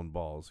rolling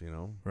balls, you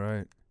know.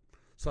 Right.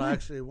 So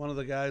actually, one of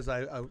the guys,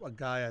 a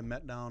guy I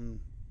met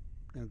down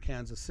in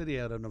Kansas City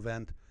at an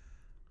event,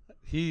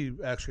 he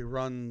actually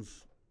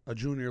runs a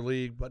junior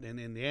league, but in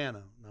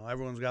Indiana. Now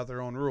everyone's got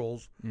their own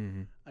rules.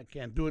 Mm-hmm. I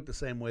can't do it the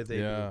same way they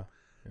Yeah.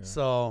 do.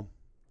 So,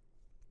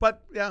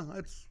 but yeah,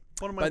 it's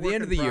one of my By the work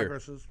end in of the year.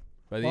 progresses.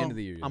 By the Well, end of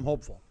the year. I'm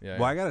hopeful. Yeah.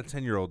 Well, I got a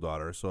 10-year-old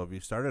daughter, so if you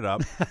start it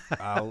up,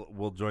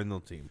 we'll join the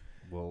team.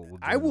 We'll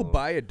I join will the-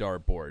 buy a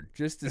dartboard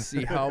just to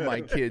see how my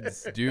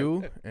kids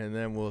do, and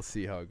then we'll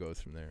see how it goes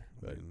from there.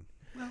 But,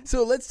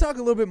 so let's talk a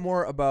little bit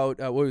more about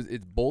what was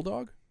it?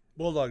 Bulldog?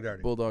 Bulldog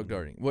darting. Bulldog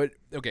darting. What?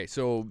 Okay,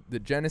 so the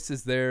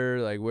genesis there,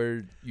 like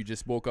where you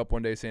just woke up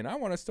one day saying, "I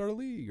want to start a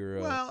league or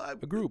a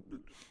group."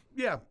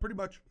 Yeah, pretty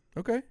much.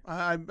 Okay.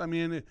 I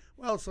mean,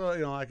 well,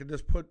 so I could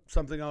just put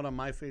something out on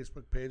my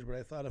Facebook page, but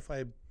I thought if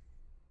I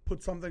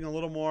put something a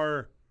little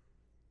more,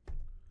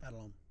 I don't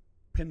know,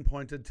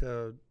 pinpointed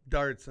to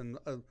darts and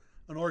a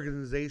an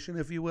organization,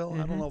 if you will.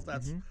 I don't know if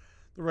that's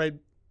the right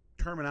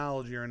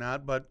terminology or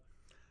not, but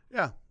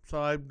yeah. So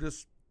I'm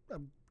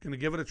gonna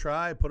give it a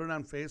try. Put it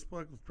on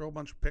Facebook, throw a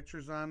bunch of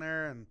pictures on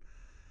there, and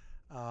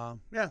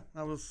that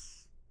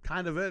was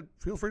kind of it.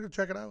 Feel free to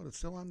check it out. It's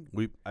still on.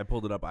 I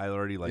pulled it up. I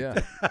already liked Yeah.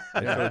 it.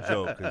 It's no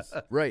joke. 'Cause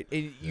Right.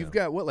 And you've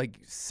got what, like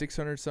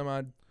 600 some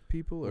odd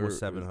people, or almost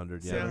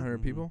 700. Yeah,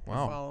 700 people.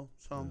 Wow. Follow.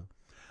 So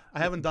I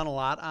haven't done a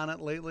lot on it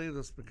lately,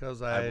 just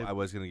because I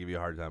was gonna give you a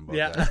hard time about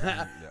yeah,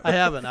 that. I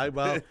haven't.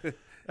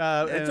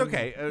 It's and-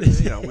 okay.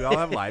 We all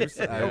have lives.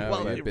 Yeah,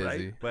 well, we you're get right.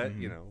 busy. But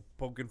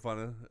poking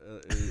fun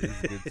is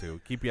good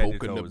too. Keep you on your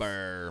Poking the toes.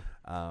 bear.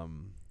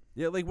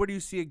 Yeah, like where do you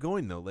see it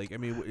going though? Like, I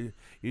mean,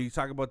 you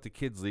talk about the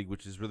kids league,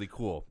 which is really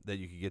cool that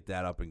you could get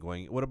that up and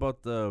going. What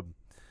about the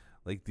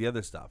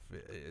other stuff?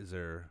 Is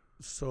there?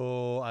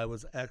 So I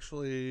was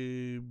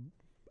actually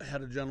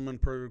had a gentleman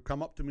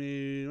come up to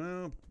me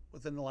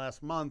within the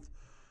last month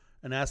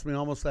and asked me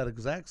almost that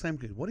exact same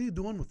thing. What are you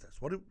doing with this?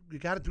 You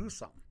got to do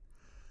something.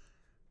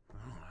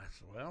 I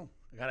said, well,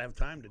 I got to have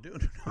time to do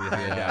it.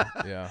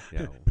 Yeah.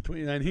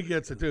 And he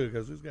gets it too,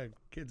 because he's got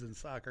kids in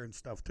soccer and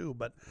stuff too.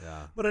 But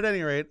Yeah. But at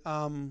any rate,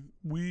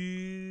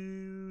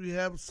 we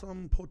have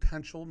some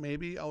potential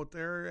maybe out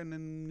there in the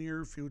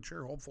near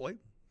future, hopefully.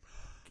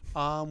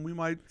 We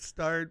might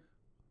start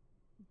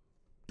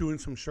doing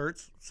some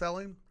shirts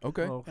selling.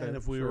 Okay. And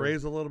if we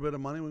raise a little bit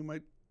of money, we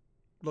might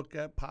look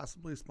at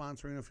possibly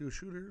sponsoring a few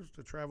shooters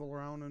to travel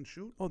around and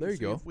shoot. Oh, there and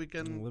you go. If we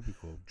can That'd be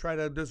cool. try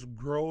to just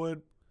grow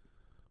it,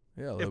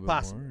 Yeah, a little if bit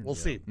possible. more. We'll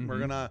see.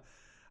 Mhm. I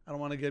don't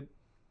want to get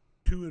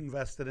too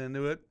invested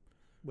into it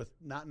with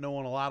not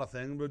knowing a lot of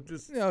things, but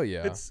just Oh,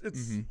 yeah. it's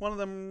one of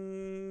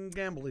them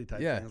gambly type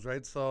Yeah. things,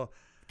 right? So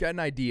Got an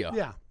idea.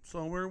 yeah,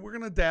 so we're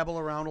gonna dabble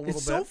around a little And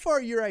bit. so far,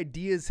 your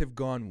ideas have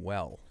gone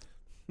well,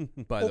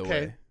 by the Okay.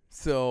 way.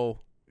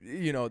 So,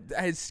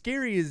 as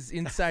scary as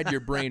inside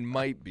your brain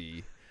might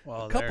be,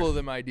 well, a couple of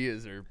them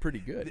ideas are pretty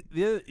good.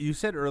 You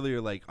said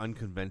earlier like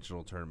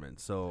unconventional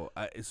tournaments. So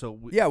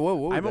Yeah, what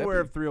would I'm that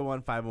aware be? of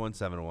 301, 501,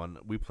 701.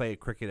 We play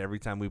cricket every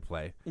time we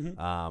play.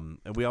 Mm-hmm.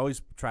 And we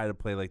always try to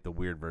play like the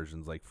weird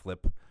versions, like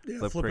flip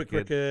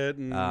cricket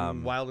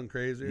and wild and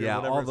crazy. Yeah,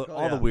 or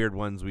all the weird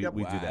ones we Yep.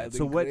 do that. Wild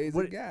So and what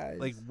crazy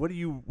guys. what do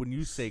you when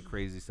you say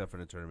crazy stuff in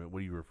a tournament? What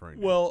are you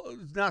referring to? Well,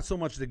 it's not so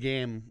much the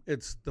game;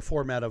 it's the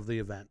format of the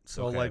event.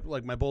 So, Okay.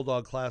 like my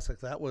Bulldog Classic,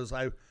 that was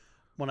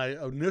when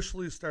I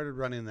initially started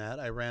running that,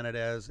 I ran it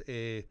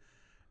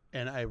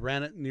and I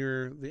ran it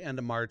near the end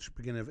of March,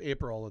 beginning of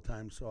April all the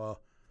time. So,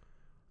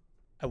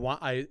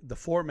 the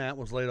format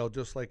was laid out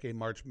just like a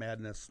March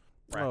Madness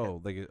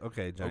bracket.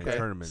 Giant Okay.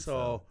 tournament.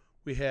 So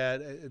we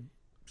had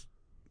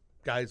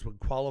guys would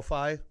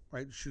qualify,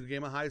 right? Shoot a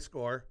game of high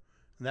score,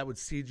 and that would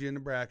seed you in the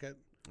bracket.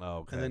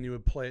 okay. And then you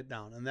would play it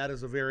down. And that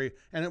is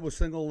and it was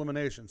single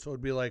elimination. So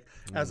it'd be like,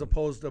 as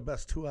opposed to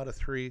best 2 out of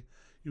 3,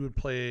 you would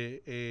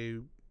play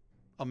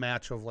a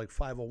match of like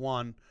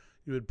 501.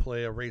 You would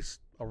play a race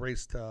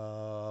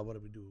to, what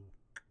did we do?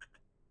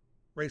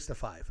 Race to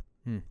 5.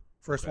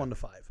 First one to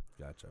 5.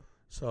 Gotcha.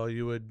 So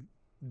you would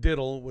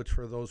diddle, which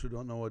for those who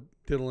don't know what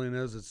diddling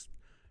is, it's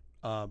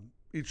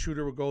each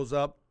shooter goes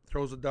up,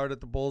 throws a dart at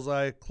the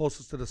bullseye,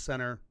 closest to the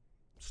center,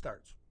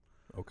 starts.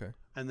 Okay.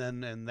 And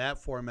then in that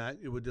format,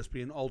 it would just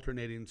be an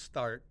alternating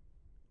start.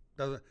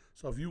 So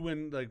if you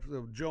win, like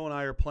Joe and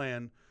I are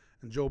playing,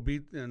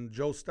 and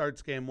Joe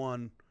starts game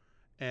 1,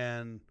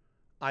 and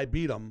I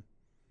beat him,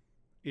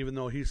 even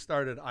though he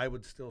started, I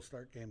would still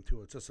start game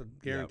 2. It's just a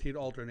guaranteed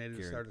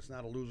alternating start. It's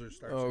not a loser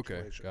start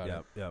situation. Got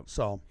it. Yep.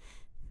 So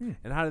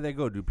And how did that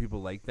go? Do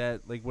people like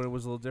that? Like when it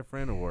was a little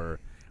different, or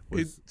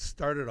it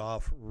started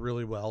off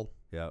really well.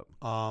 Yeah.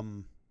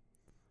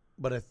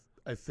 But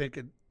I think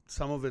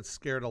some of it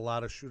scared a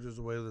lot of shooters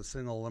away with a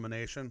single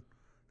elimination.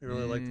 They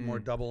really like the more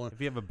double. If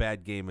you have a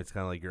bad game, it's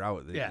kind of like you're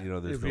out. Yeah,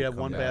 There's if no you have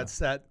one comeback. bad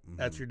set,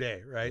 that's your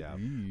day, right?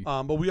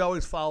 Yeah. But we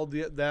always followed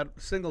that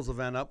singles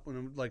event up.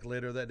 When like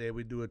later that day,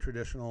 we do a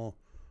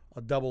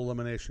double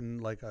elimination,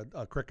 like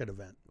a cricket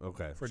event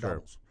Okay. for sure.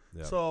 doubles.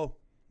 Yeah. So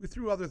we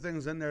threw other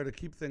things in there to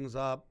keep things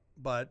up.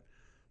 But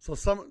so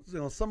some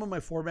of my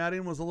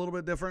formatting was a little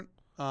bit different,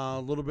 a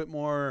little bit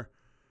more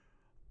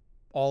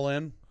all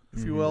in,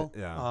 if you will.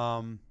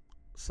 Yeah.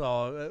 So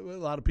a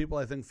lot of people,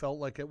 I think, felt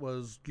like it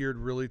was geared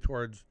really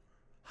towards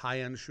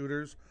high-end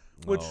shooters,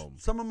 which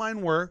some of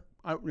mine were.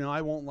 I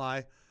won't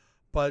lie,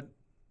 but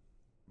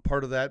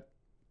part of that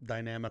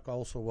dynamic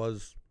also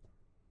was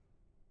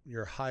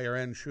your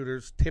higher-end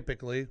shooters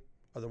typically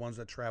are the ones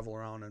that travel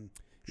around and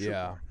shoot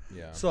more.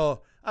 Yeah.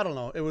 So I don't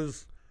know.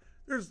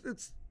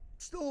 It's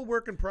still a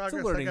work in progress.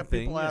 I learning got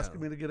thing, people yeah.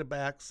 asking me to get it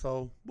back,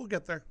 so we'll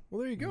get there.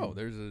 Well, there you go.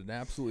 There's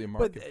absolutely a But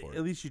market for at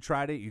it. least you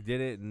tried it, you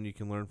did it, and you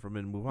can learn from it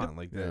and move on.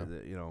 Like Yeah.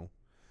 you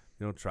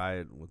don't try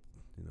it with,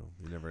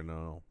 you never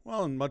know.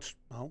 Well, and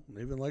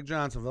even like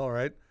Johnsonville,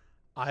 right?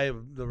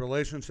 The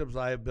relationships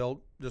I have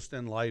built just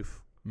in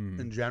life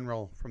in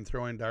general from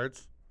throwing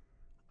darts.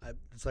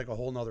 It's like a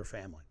whole nother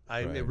family.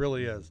 It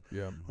really is.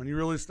 Yeah. When you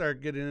really start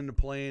getting into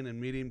playing and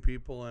meeting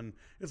people, and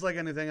it's like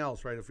anything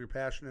else, right? If you're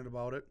passionate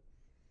about it,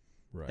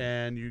 Right.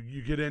 and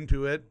you get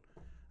into it.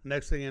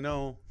 Next thing you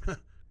know,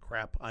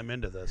 crap, I'm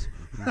into this.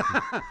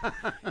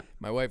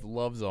 My wife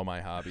loves all my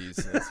hobbies.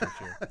 That's for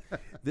sure.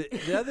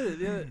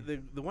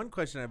 The one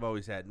question I've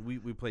always had, and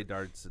we play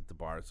darts at the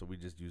bar, so we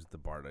just use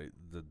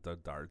the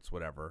darts,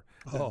 whatever.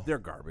 Oh. They're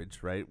garbage,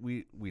 right?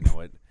 We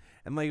know it.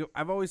 And like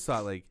I've always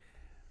thought, like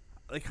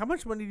how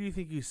much money do you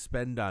think you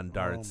spend on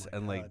darts my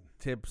and like God.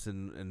 tips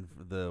and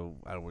the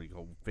I don't know what you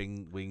call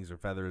wings or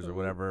feathers or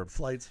whatever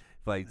Flights.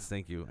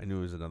 Thank you. I knew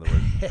it was another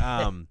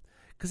word.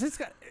 Because it's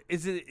got.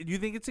 Do you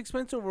think it's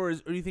expensive or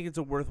do you think it's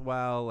a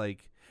worthwhile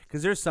like?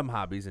 Because there's some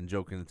hobbies and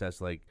joking and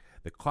test like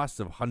the cost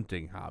of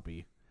hunting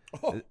hobby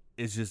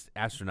is just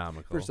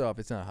astronomical. First off,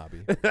 it's not a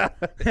hobby.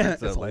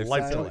 it's a life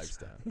lifestyle. choice.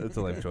 It's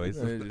a life choice.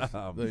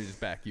 Let me just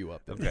back you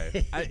up.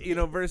 Okay.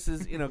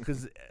 Versus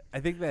because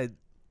I think that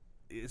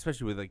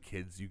especially with like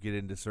kids, you get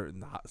into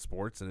certain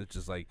sports and it's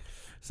just like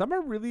some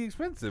are really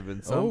expensive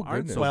and some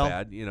aren't so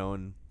bad.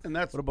 And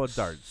that's what about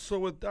darts? So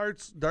with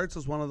darts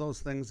is one of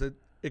those things that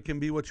it can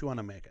be what you want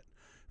to make it.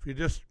 If you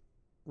just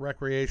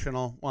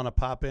recreational, want to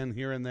pop in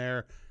here and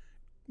there,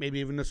 maybe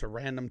even just a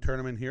random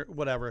tournament here,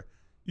 whatever,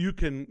 you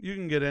can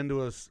get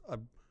into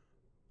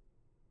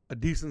a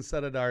decent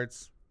set of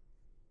darts,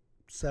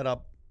 set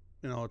up,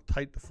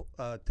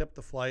 tip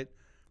the flight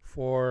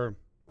for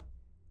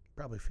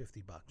probably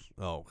 $50.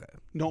 Oh, okay.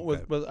 No,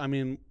 okay. with I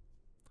mean,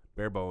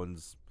 bare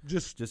bones,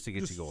 just to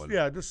get you going.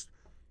 Yeah, just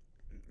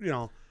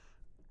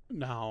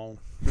now.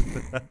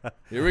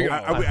 Here we go.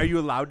 Are you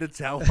allowed to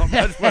tell how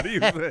much money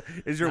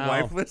is your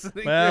wife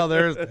listening? Well,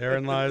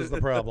 therein lies the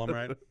problem,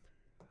 right?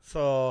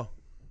 So,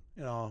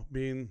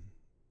 being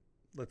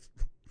a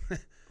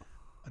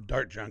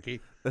dart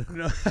junkie,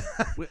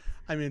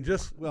 I mean,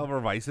 just our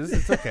vices,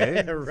 it's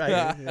okay,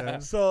 right? Yeah.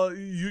 So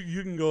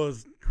you can go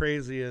as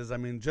crazy as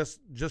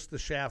just the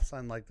shafts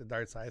on like the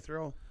darts I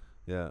throw.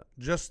 Yeah,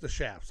 just the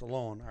shafts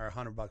alone are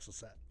 $100 a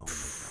set. Oh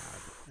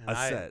my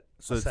god, set.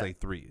 So it's like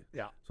 3.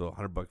 Yeah. So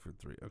 $100 for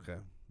 3. Okay.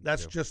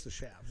 That's just the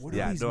shafts. What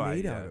are these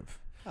made out of?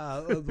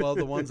 Well,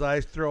 the ones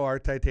I throw are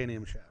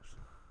titanium shafts.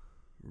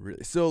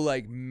 Really? So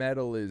like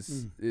metal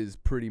is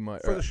pretty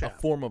much For the a shaft.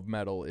 form of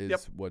metal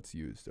is what's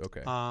used.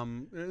 Okay.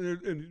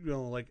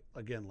 Like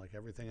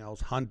everything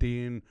else,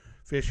 hunting,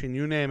 fishing,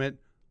 you name it.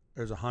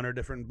 There's 100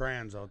 different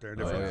brands out there,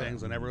 different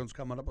things, and everyone's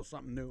coming up with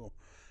something new.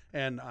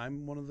 And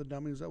I'm one of the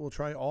dummies that will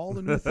try all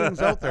the new things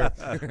out there.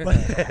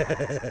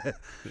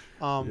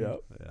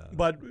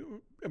 But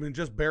I mean,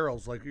 just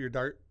barrels, like your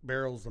dart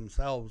barrels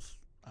themselves.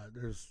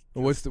 There's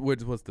what's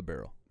the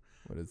barrel?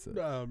 What is it?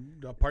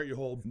 The part you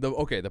hold. The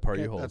part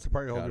you hold. That's the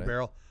part you hold your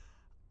barrel.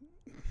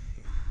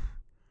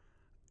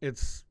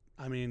 It's.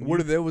 I mean, what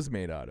are those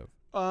made out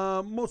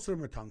of? Most of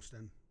them are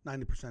tungsten.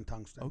 90%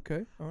 tungsten.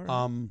 Okay. All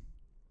right.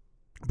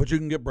 But you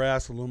can get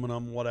brass,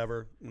 aluminum,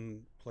 whatever.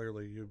 And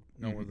clearly, you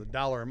know where the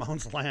dollar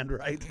amounts land,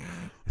 right?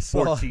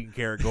 14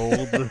 karat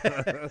gold.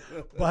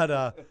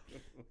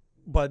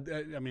 But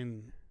I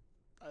mean,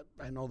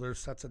 I know there's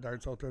sets of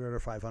darts out there that are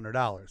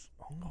 $500.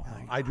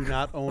 I do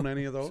not own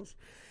any of those,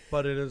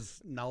 but it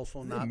is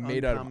also not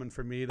made uncommon out of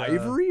for me to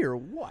ivory or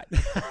what?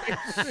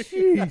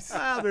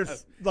 Jeez.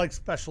 There's like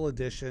special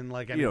edition,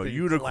 like anything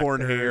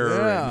unicorn hair.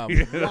 Yeah.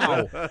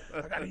 Wow.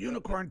 I got a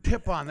unicorn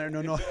tip on there.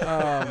 No.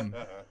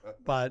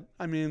 But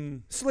I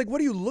mean, so like,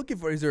 what are you looking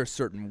for? Is there a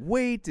certain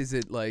weight? Is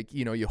it like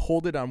you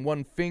hold it on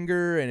one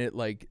finger and it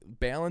like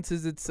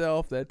balances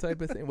itself, that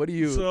type of thing? What do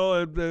you?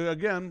 So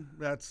again,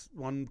 that's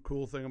one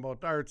cool thing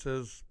about darts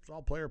is it's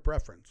all player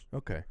preference.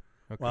 Okay.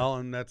 Well,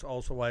 and that's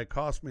also why it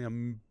cost me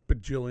 $1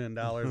 bajillion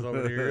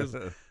over the years.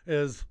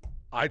 Is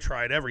I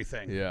tried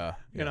everything. Yeah.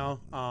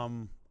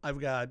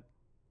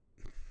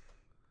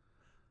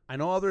 I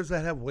know others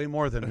that have way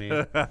more than me.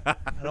 I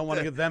don't want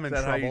to get them in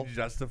Is that trouble. how you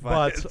justify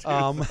But it?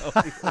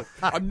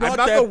 I'm not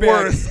the bad.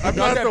 worst. I'm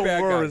not that the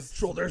bad guy. worst.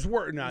 So there's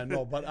work.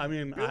 No, but I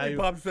mean, Billy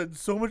Bob spent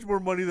so much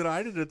more money than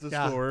I did at the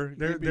store.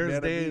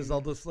 There's days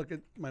I'll just look at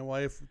my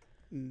wife,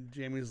 and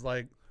Jamie's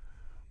like,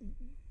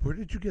 "Where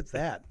did you get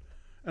that?"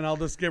 And I'll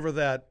just give her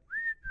that.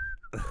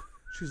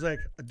 She's like,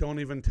 "Don't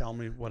even tell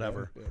me.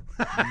 Whatever."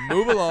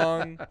 Move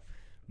along.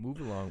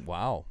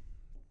 Wow.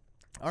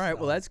 All right.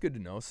 Well, that's good to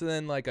know. So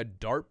then, like a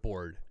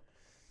dartboard.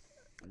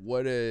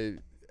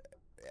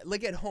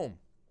 Like at home?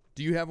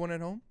 Do you have one at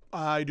home?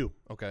 I do.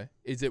 Okay.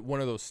 Is it one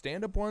of those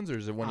stand-up ones, or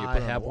is it one you put I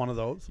on the have wall? one of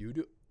those. You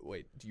do?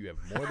 Wait, do you have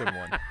more than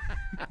one?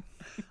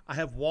 I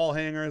have wall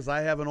hangers.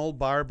 I have an old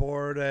bar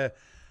board.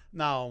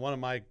 Now, one of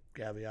my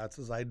caveats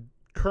is I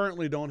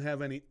currently don't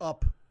have any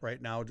up right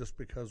now just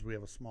because we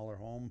have a smaller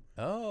home.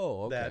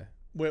 Oh, okay.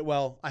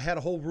 I had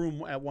a whole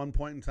room at one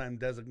point in time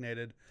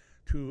designated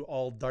to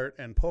all dart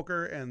and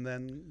poker, and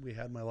then we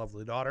had my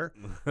lovely daughter,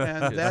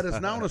 and that is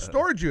now in a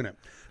storage unit.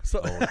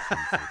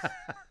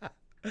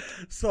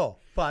 So,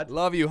 but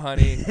Love you,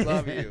 honey.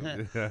 Love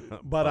you.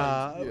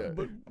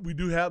 but we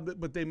do have,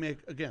 but they make,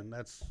 again,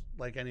 that's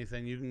like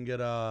anything. You can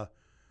get a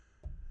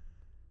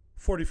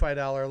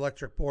 $45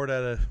 electric board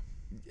at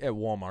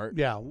Walmart.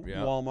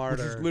 Walmart,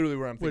 Which is literally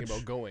where I'm thinking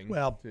about going.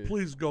 Well,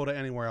 please go to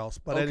anywhere else.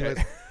 But Okay.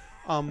 anyways,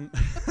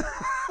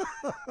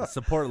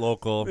 Support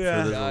local.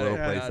 Yeah. Sure, there's Got a it,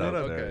 little place got it. out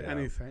Okay. there. Yeah.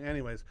 Anything.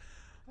 Anyways,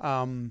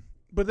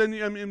 but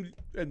then I mean,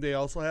 and they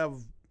also have,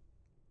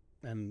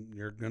 and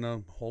you're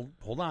gonna hold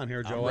on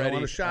here, Joe. I don't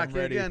want to shock I'm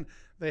you ready. again.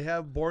 They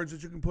have boards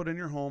that you can put in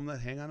your home that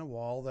hang on a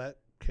wall that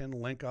can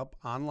link up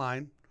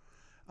online.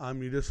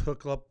 You just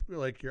hook up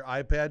like your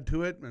iPad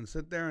to it and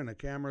sit there, and the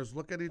cameras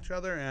look at each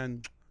other,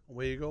 and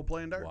away you go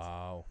playing darts.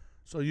 Wow.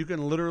 So you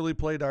can literally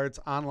play darts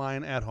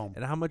online at home.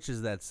 And how much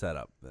is that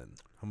setup then?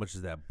 How much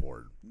is that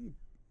board?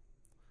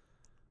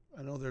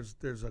 I know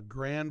there's a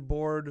grand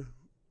board,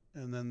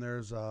 and then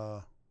there's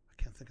I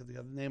can't think of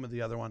the name of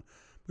the other one,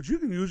 but you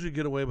can usually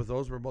get away with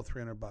those for about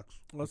 $300. Well,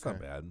 that's Okay.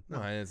 not bad.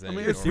 No, it's I mean,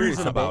 If it's you're serious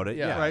reasonable. about it.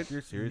 Yeah. Yeah, Right. if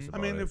you're serious Mhm. about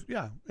I mean,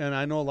 it. and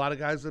I know a lot of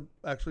guys that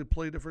actually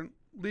play different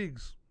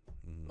leagues.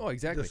 Mhm. Oh,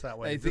 exactly. Just that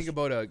way. Hey, think Just-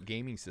 about a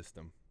gaming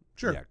system.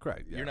 Sure. Yeah,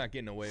 correct. Yeah. You're not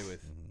getting away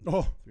with. Mhm.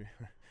 Oh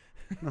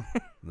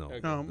No. Okay.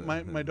 no,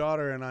 my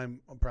daughter, and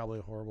I'm probably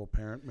a horrible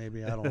parent.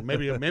 Maybe I don't know.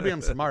 Maybe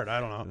I'm smart. I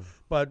don't know.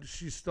 But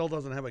she still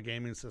doesn't have a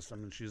gaming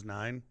system, and she's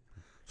 9.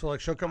 So like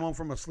she'll come home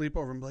from a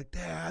sleepover and be like,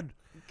 "Dad,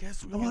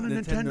 Guess I want a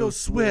Nintendo Nintendo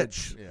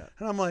Switch." Yeah.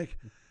 And I'm like,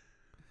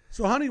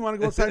 "So, honey, you want to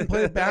go outside and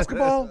play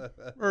basketball?"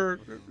 Or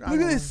Look at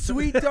this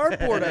sweet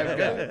dartboard I've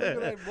got. Look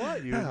what I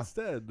want you Yeah.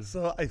 instead.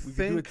 So I We can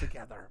do it think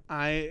together.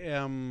 I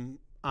am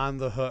on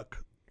the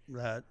hook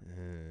that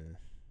Uh,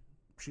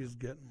 she's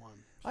getting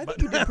one. I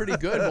think you did pretty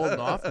good holding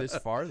off this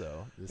far,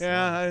 though.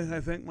 Yeah, I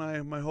think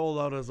my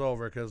holdout is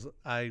over because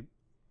I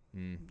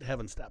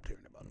haven't stopped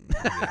hearing about it.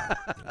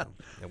 Yeah.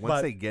 And once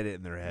But- they get it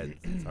in their heads,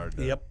 it's hard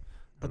to. Yep.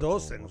 But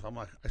those things, I'm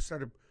like, I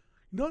started.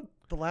 You know what?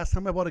 The last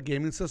time I bought a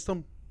gaming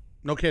system,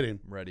 no kidding,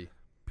 Ready.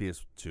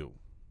 PS2.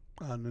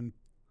 a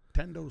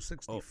Nintendo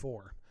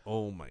 64.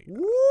 Oh my.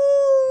 Woo!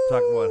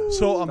 Talk about.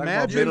 So talk about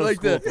imagine middle like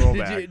school the-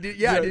 throwback.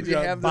 did you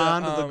have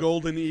Bond the of the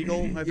Golden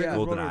Eagle? I think yeah. it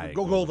was GoldenEye.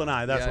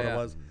 GoldenEye. That's Yeah, what yeah. it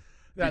was. Did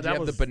Yeah, you that have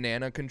was. the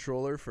banana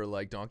controller for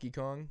like Donkey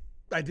Kong?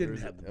 I didn't or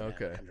is have it- the banana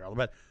okay. controller,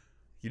 but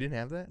You didn't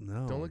have that?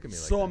 No. Don't look at me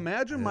like so that.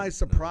 imagine my No.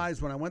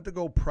 surprise when I went to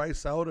go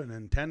price out a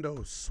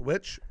Nintendo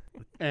Switch,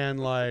 and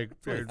like,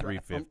 It's only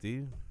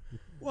 $350.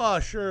 well,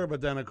 sure, but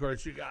then of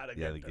course you gotta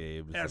Yeah, get the the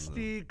games.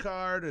 SD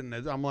card, and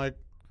I'm like,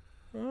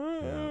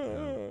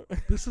 Yeah.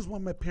 this is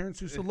when my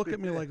parents used to look at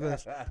me like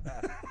this.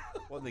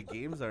 Well, the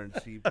games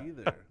aren't cheap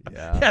either.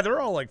 Yeah. Yeah, they're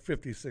all like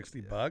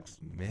 $50-$60.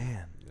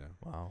 Man. Yeah.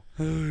 Wow.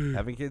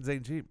 Having kids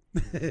ain't cheap.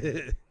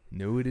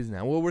 No, it is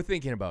not. Well, we're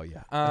thinking about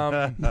you.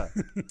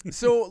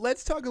 So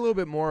let's talk a little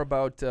bit more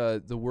about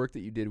the work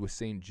that you did with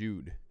St.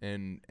 Jude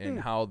and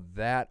how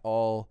that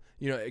all,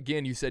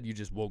 again, you said you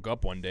just woke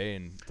up one day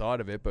and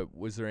thought of it, but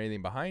was there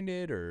anything behind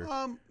it or?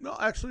 No,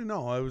 actually,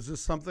 no. It was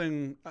just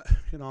something,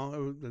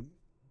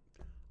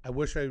 I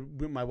wish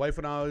my wife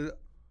and I,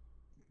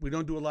 we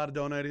don't do a lot of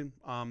donating.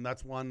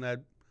 That's one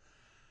that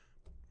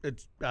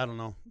I don't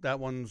know. That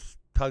one's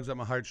tugs at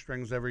my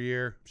heartstrings every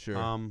year. Sure.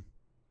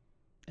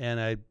 And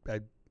I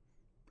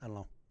don't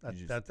know.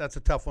 You That's a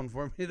tough one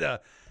for me.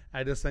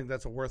 I just think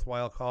that's a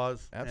worthwhile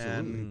cause. Absolutely.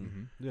 And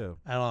Mhm. Yeah.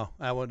 I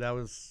don't know.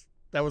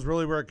 That was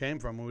really where it came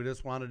from. We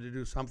just wanted to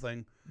do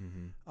something.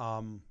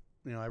 Mhm.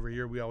 Every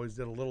year we always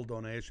did a little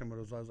donation, but it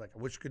was always like, I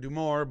wish you could do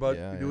more, but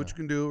Yeah, you do what yeah. you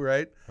can do,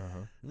 right? Uh-huh.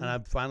 And I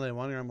finally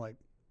one year I'm like,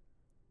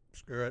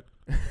 screw it,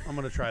 I'm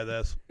gonna try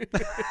this.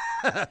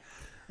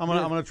 I'm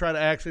gonna try to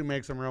actually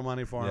make some real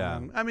money for him. Yeah.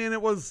 And, I mean,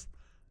 it was.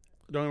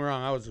 Don't get me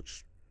wrong, I was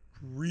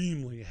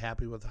extremely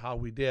happy with how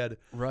we did.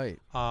 Right.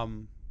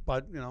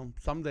 But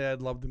someday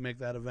I'd love to make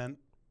that event.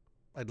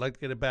 I'd like to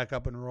get it back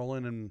up and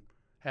rolling and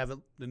have it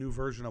the new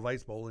version of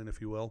ice bowling, if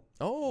you will.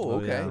 Oh, Oh,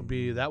 okay.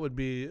 yeah. That would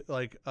be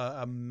like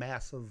a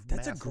massive.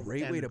 That's a massive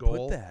great end way to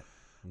goal. put that.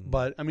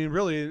 But I mean,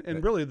 really,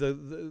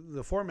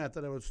 the format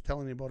that I was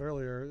telling you about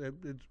earlier,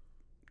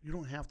 you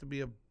don't have to be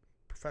a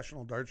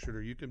professional dart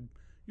shooter. You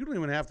don't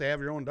even have to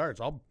have your own darts.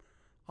 I'll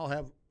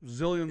have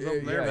zillions of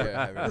them there.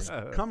 Yeah, but just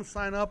come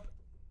sign up,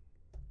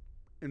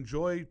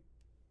 enjoy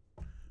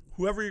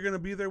whoever you're going to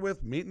be there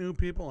with, meet new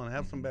people, and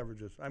have some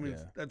beverages. I mean,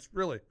 Yeah. that's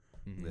really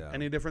Yeah.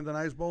 any different than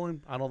ice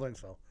bowling? I don't think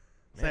so.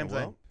 Man, Same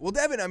thing. Well,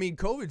 Devin, I mean,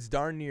 COVID's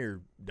darn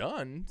near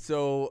done.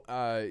 So,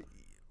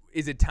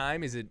 is it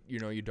time? Is it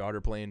your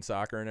daughter playing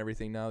soccer and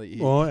everything now that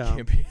you Oh, yeah.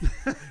 can't be?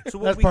 So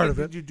what That's weekend part of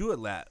did you do it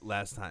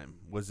last time?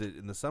 Was it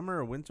in the summer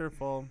or winter,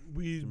 fall?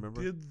 We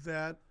remember? did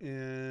that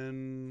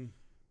in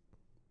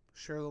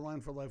Share the Line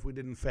for Life. We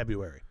did in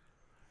February.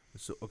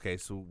 So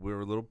so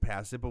we're a little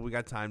past it, but we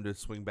got time to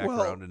swing back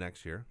Well, around to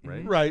next year,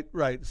 right?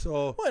 Right.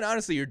 So Well, and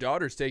honestly, your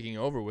daughter's taking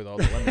over with all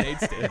the lemonade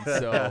stands.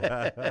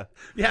 So,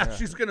 yeah,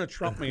 she's gonna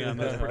trump me on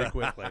this pretty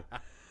quickly.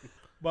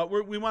 But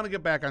we want to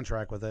get back on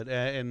track with it,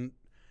 and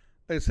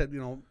like I said,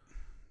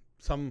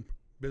 some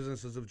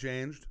businesses have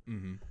changed,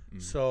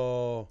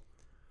 so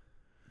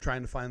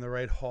trying to find the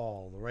right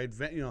hall, the right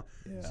event, Yeah.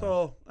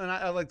 So, and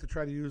I like to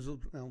try to use,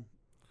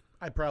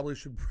 I probably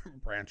should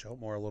branch out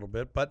more a little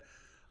bit, but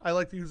I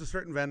like to use a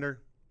certain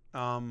vendor.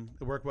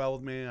 It worked well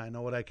with me. I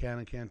know what I can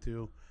and can't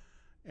do,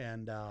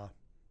 and so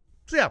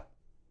yeah,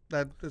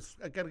 I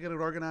got to get it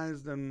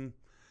organized and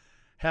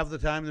have the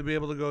time to be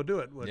able to go do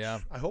it, which Yeah.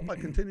 I hope I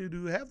continue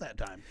to have that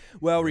time.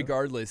 Well,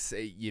 regardless,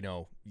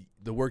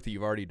 the work that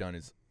you've already done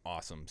is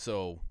awesome.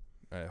 So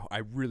I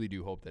really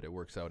do hope that it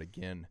works out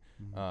again.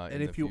 And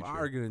in if the you future.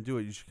 are going to do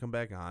it, you should come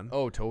back on.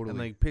 Oh,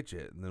 totally. And pitch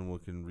it, and then we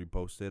can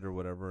repost it or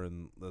whatever,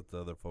 and let the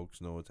other folks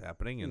know what's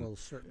happening. And We'll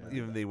certainly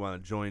even if they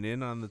want to join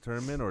in on the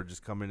tournament or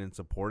just come in and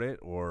support it,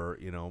 or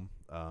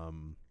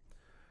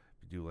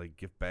do like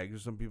gift bags or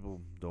some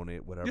people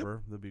donate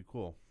whatever, that'd be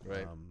cool.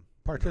 Right.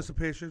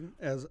 Participation,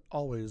 as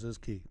always, is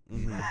key. Well,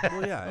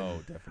 yeah. Oh, I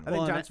definitely.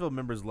 think Johnsonville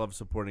members love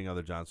supporting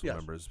other Johnsonville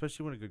Yes. members,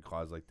 especially when a good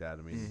cause like that.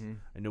 I mean,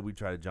 I know we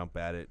try to jump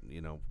at it.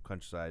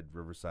 Countryside,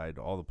 Riverside,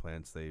 all the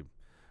plants, they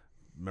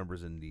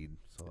members in need.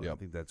 So I Yep.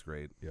 think that's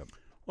great. Yep.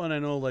 Well, and I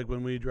know, like,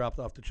 when we dropped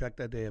off the check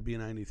that day at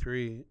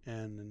B93,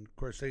 and of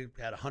course, they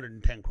had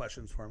 110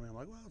 questions for me. I'm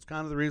like, well, it's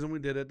kind of the reason we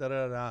did it,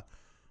 da-da-da.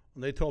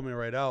 And they told me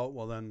right out,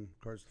 well, then, of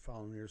course, the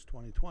following year is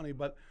 2020.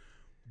 But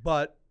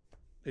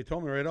they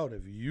told me right out,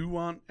 if you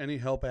want any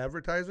help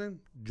advertising,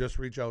 just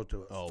reach out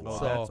to us. Oh, Oh, wow.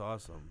 So that's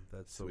awesome.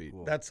 That's so Sweet.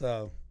 cool. that's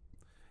All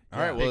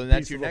right, well, big then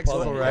that's piece your of the next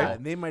puzzle, one. right? Yeah,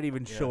 and they might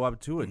even show up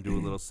too and do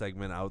a little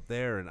segment out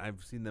there, and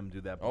I've seen them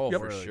do that Oh,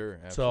 before. for like, sure.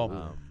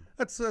 So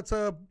Absolutely.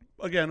 that's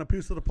again a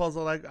piece of the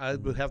puzzle I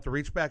would have to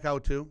reach back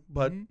out to,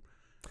 but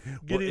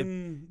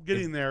getting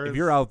there. If is-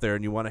 you're out there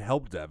and you want to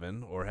help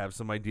Devin or have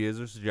some ideas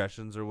or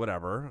suggestions or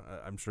whatever,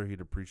 I'm sure he'd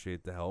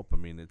appreciate the help. I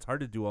mean, it's hard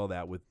to do all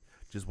that with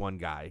just one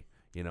guy,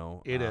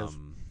 It is.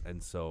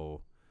 And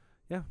so,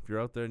 yeah, if you're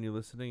out there and you're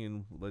listening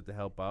and would like to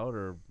help out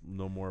or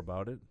know more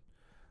about it,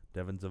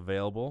 Devin's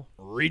available.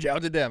 Reach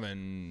out to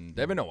Devin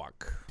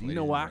Nowak. Devin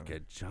Nowak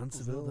at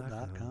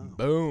johnsonville.com.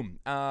 Boom.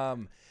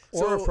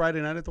 or So-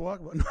 Friday night at the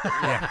Walkabout.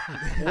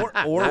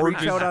 Yeah. Or reach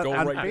just out on, go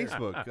on right there.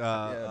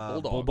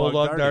 Facebook.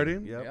 Bulldog.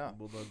 Darting. Yep, Yeah.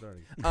 Bulldog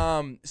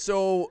Darting.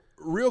 So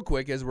real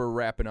quick, as we're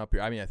wrapping up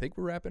here, I mean, I think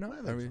we're wrapping up.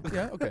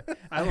 Yeah, okay.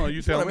 I don't know. You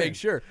Just tell want to me. make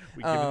sure.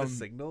 We give it a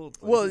signal.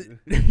 It's like- Well,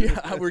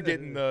 yeah, we're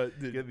getting the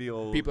Get the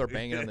old people are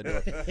banging on the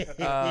door.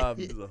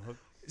 The hook.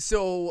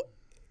 So,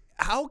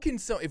 how can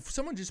if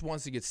someone just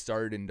wants to get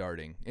started in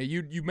darting?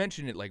 You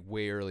mentioned it like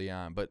way early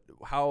on, but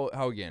how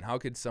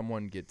could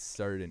someone get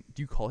started?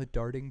 Do you call it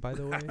darting, by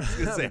the way?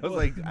 I was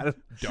like, I don't,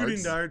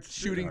 Shooting darts.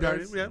 Shooting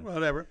darting, darts? Yeah,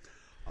 whatever.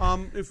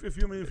 If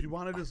you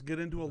want to just get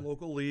into a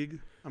local league,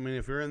 I mean,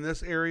 if you're in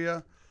this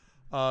area,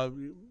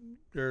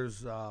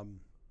 there's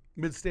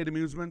Mid-State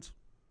Amusements,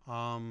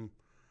 and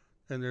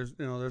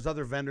there's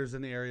other vendors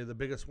in the area. The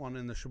biggest one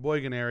in the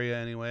Sheboygan area,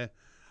 anyway,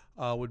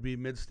 would be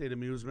Mid-State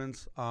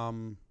Amusements.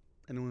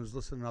 Anyone who's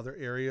listening in other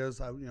areas,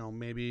 I would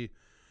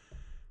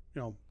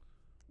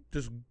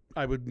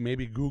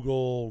maybe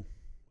Google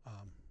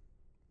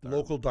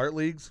local dart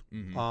leagues,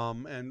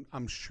 and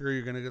I'm sure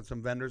you're going to get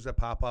some vendors that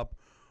pop up,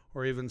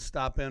 or even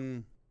stop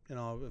in.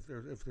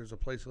 If there's a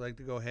place you like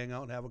to go hang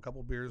out and have a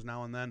couple beers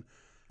now and then,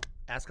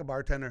 ask a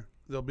bartender.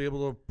 They'll be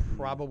able to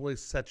probably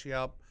set you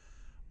up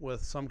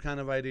with some kind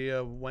of idea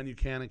of when you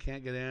can and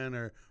can't get in,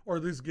 or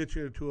at least get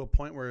you to a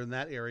point where in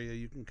that area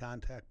you can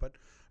contact. But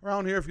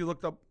around here, if you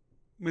looked up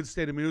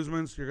Mid-State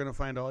Amusements, you're going to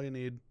find all you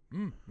need.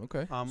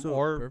 Okay.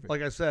 Or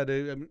like I said,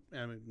 I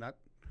mean, not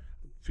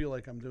feel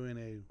like I'm doing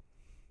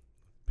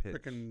a pitch.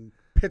 freaking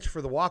pitch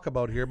for the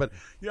walkabout here, but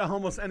yeah,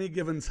 almost any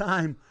given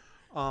time,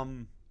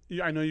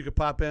 I know you could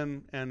pop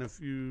in, and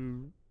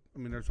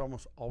there's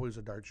almost always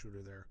a dart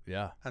shooter there,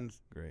 Yeah. and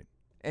Great.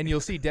 And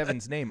you'll see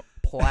Devin's name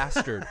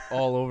plastered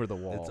all over the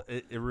wall.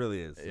 It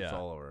really is. It's Yeah.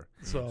 all over.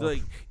 so, So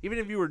like, even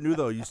if you were new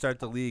though, you start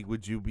the league.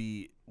 Would you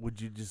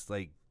just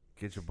like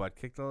get your butt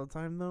kicked all the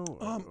time though?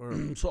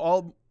 Or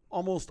so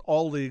almost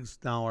all leagues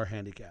now are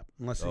handicapped,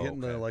 unless you Oh, get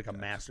into okay. like a Gotcha.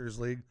 Masters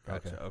league.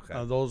 gotcha. Okay.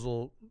 Those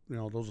will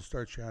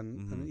start you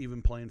on an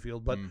even playing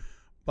field, Mm.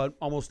 but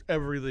almost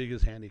every league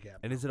is handicapped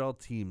And is it all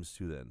teams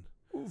too then?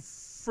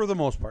 for the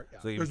most part. Yeah.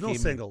 So if There's you no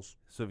came- singles.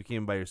 So if you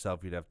came by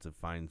yourself, you'd have to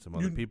find some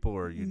other people,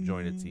 or you'd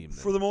join a team. Then?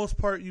 For the most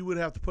part, you would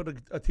have to put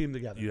a team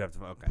together. You'd have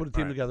to okay. Put a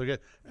team all right. together again.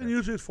 And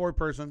usually it's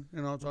 4-person.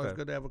 It's always Okay.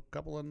 good to have a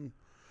couple in.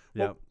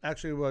 Yep. Well,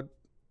 actually, what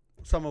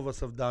some of us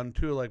have done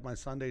too, like my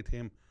Sunday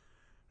team,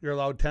 you're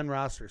allowed 10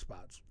 roster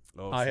spots.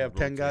 Oh, I so have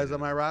 10 guys rotated. on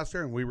my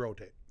roster, and we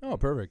rotate. Oh,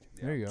 perfect.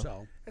 There you go.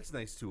 So, That's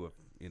nice too.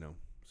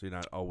 So you're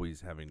not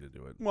always having to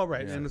do it. well,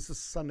 right. Yeah. And it's a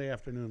Sunday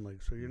afternoon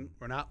league, so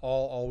we're not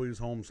all always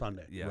home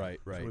Sunday. Yeah. Right.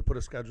 So we put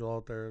a schedule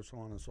out there, so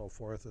on and so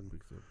forth, and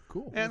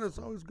Cool. it's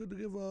always good to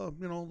give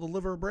the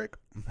liver a break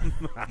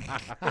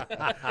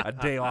A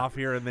day off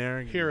here and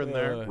there. here and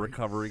there.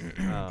 Recovery.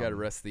 Got to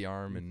rest the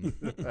arm and.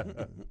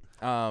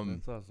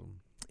 That's awesome.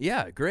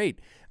 Yeah, great.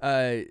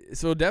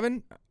 So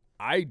Devin,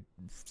 I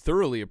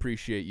thoroughly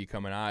appreciate you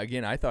coming on.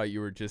 Again, I thought you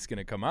were just going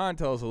to come on,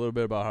 tell us a little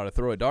bit about how to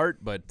throw a dart,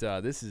 but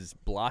this has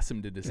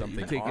blossomed into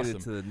something Taking awesome.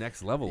 it to the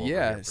next level. over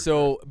Yeah. here, for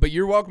So, but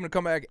you're welcome to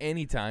come back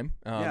anytime.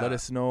 Yeah. Let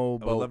us know I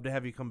would about. love to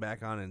have you come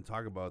back on and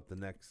talk about the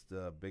next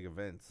big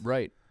events.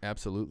 Right.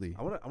 Absolutely.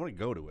 I want to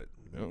go to it.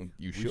 Oh,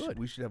 you We should.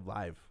 We should have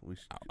live. We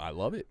should I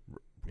love it.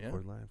 Yeah.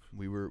 record live.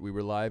 We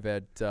were live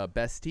at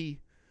Best Tea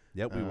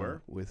Yep, we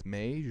were. with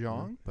Mei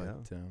Zhang. Yeah.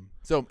 But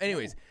so,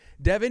 anyways,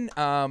 Devin,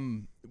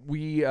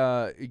 we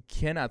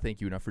cannot thank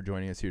you enough for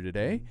joining us here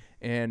today.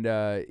 And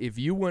if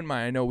you wouldn't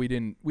mind, I know we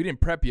didn't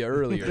prep you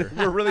earlier.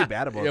 We're really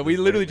bad about Yeah, this we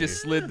literally lately.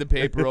 just slid the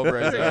paper over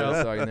as I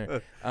was talking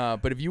there.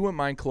 But if you wouldn't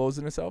mind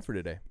closing us out for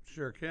today.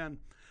 Sure can.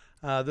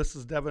 This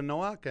is Devin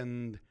Nowak,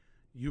 and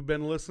you've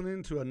been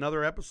listening to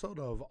another episode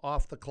of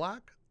Off the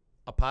Clock,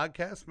 a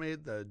podcast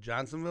made the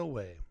Johnsonville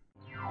way.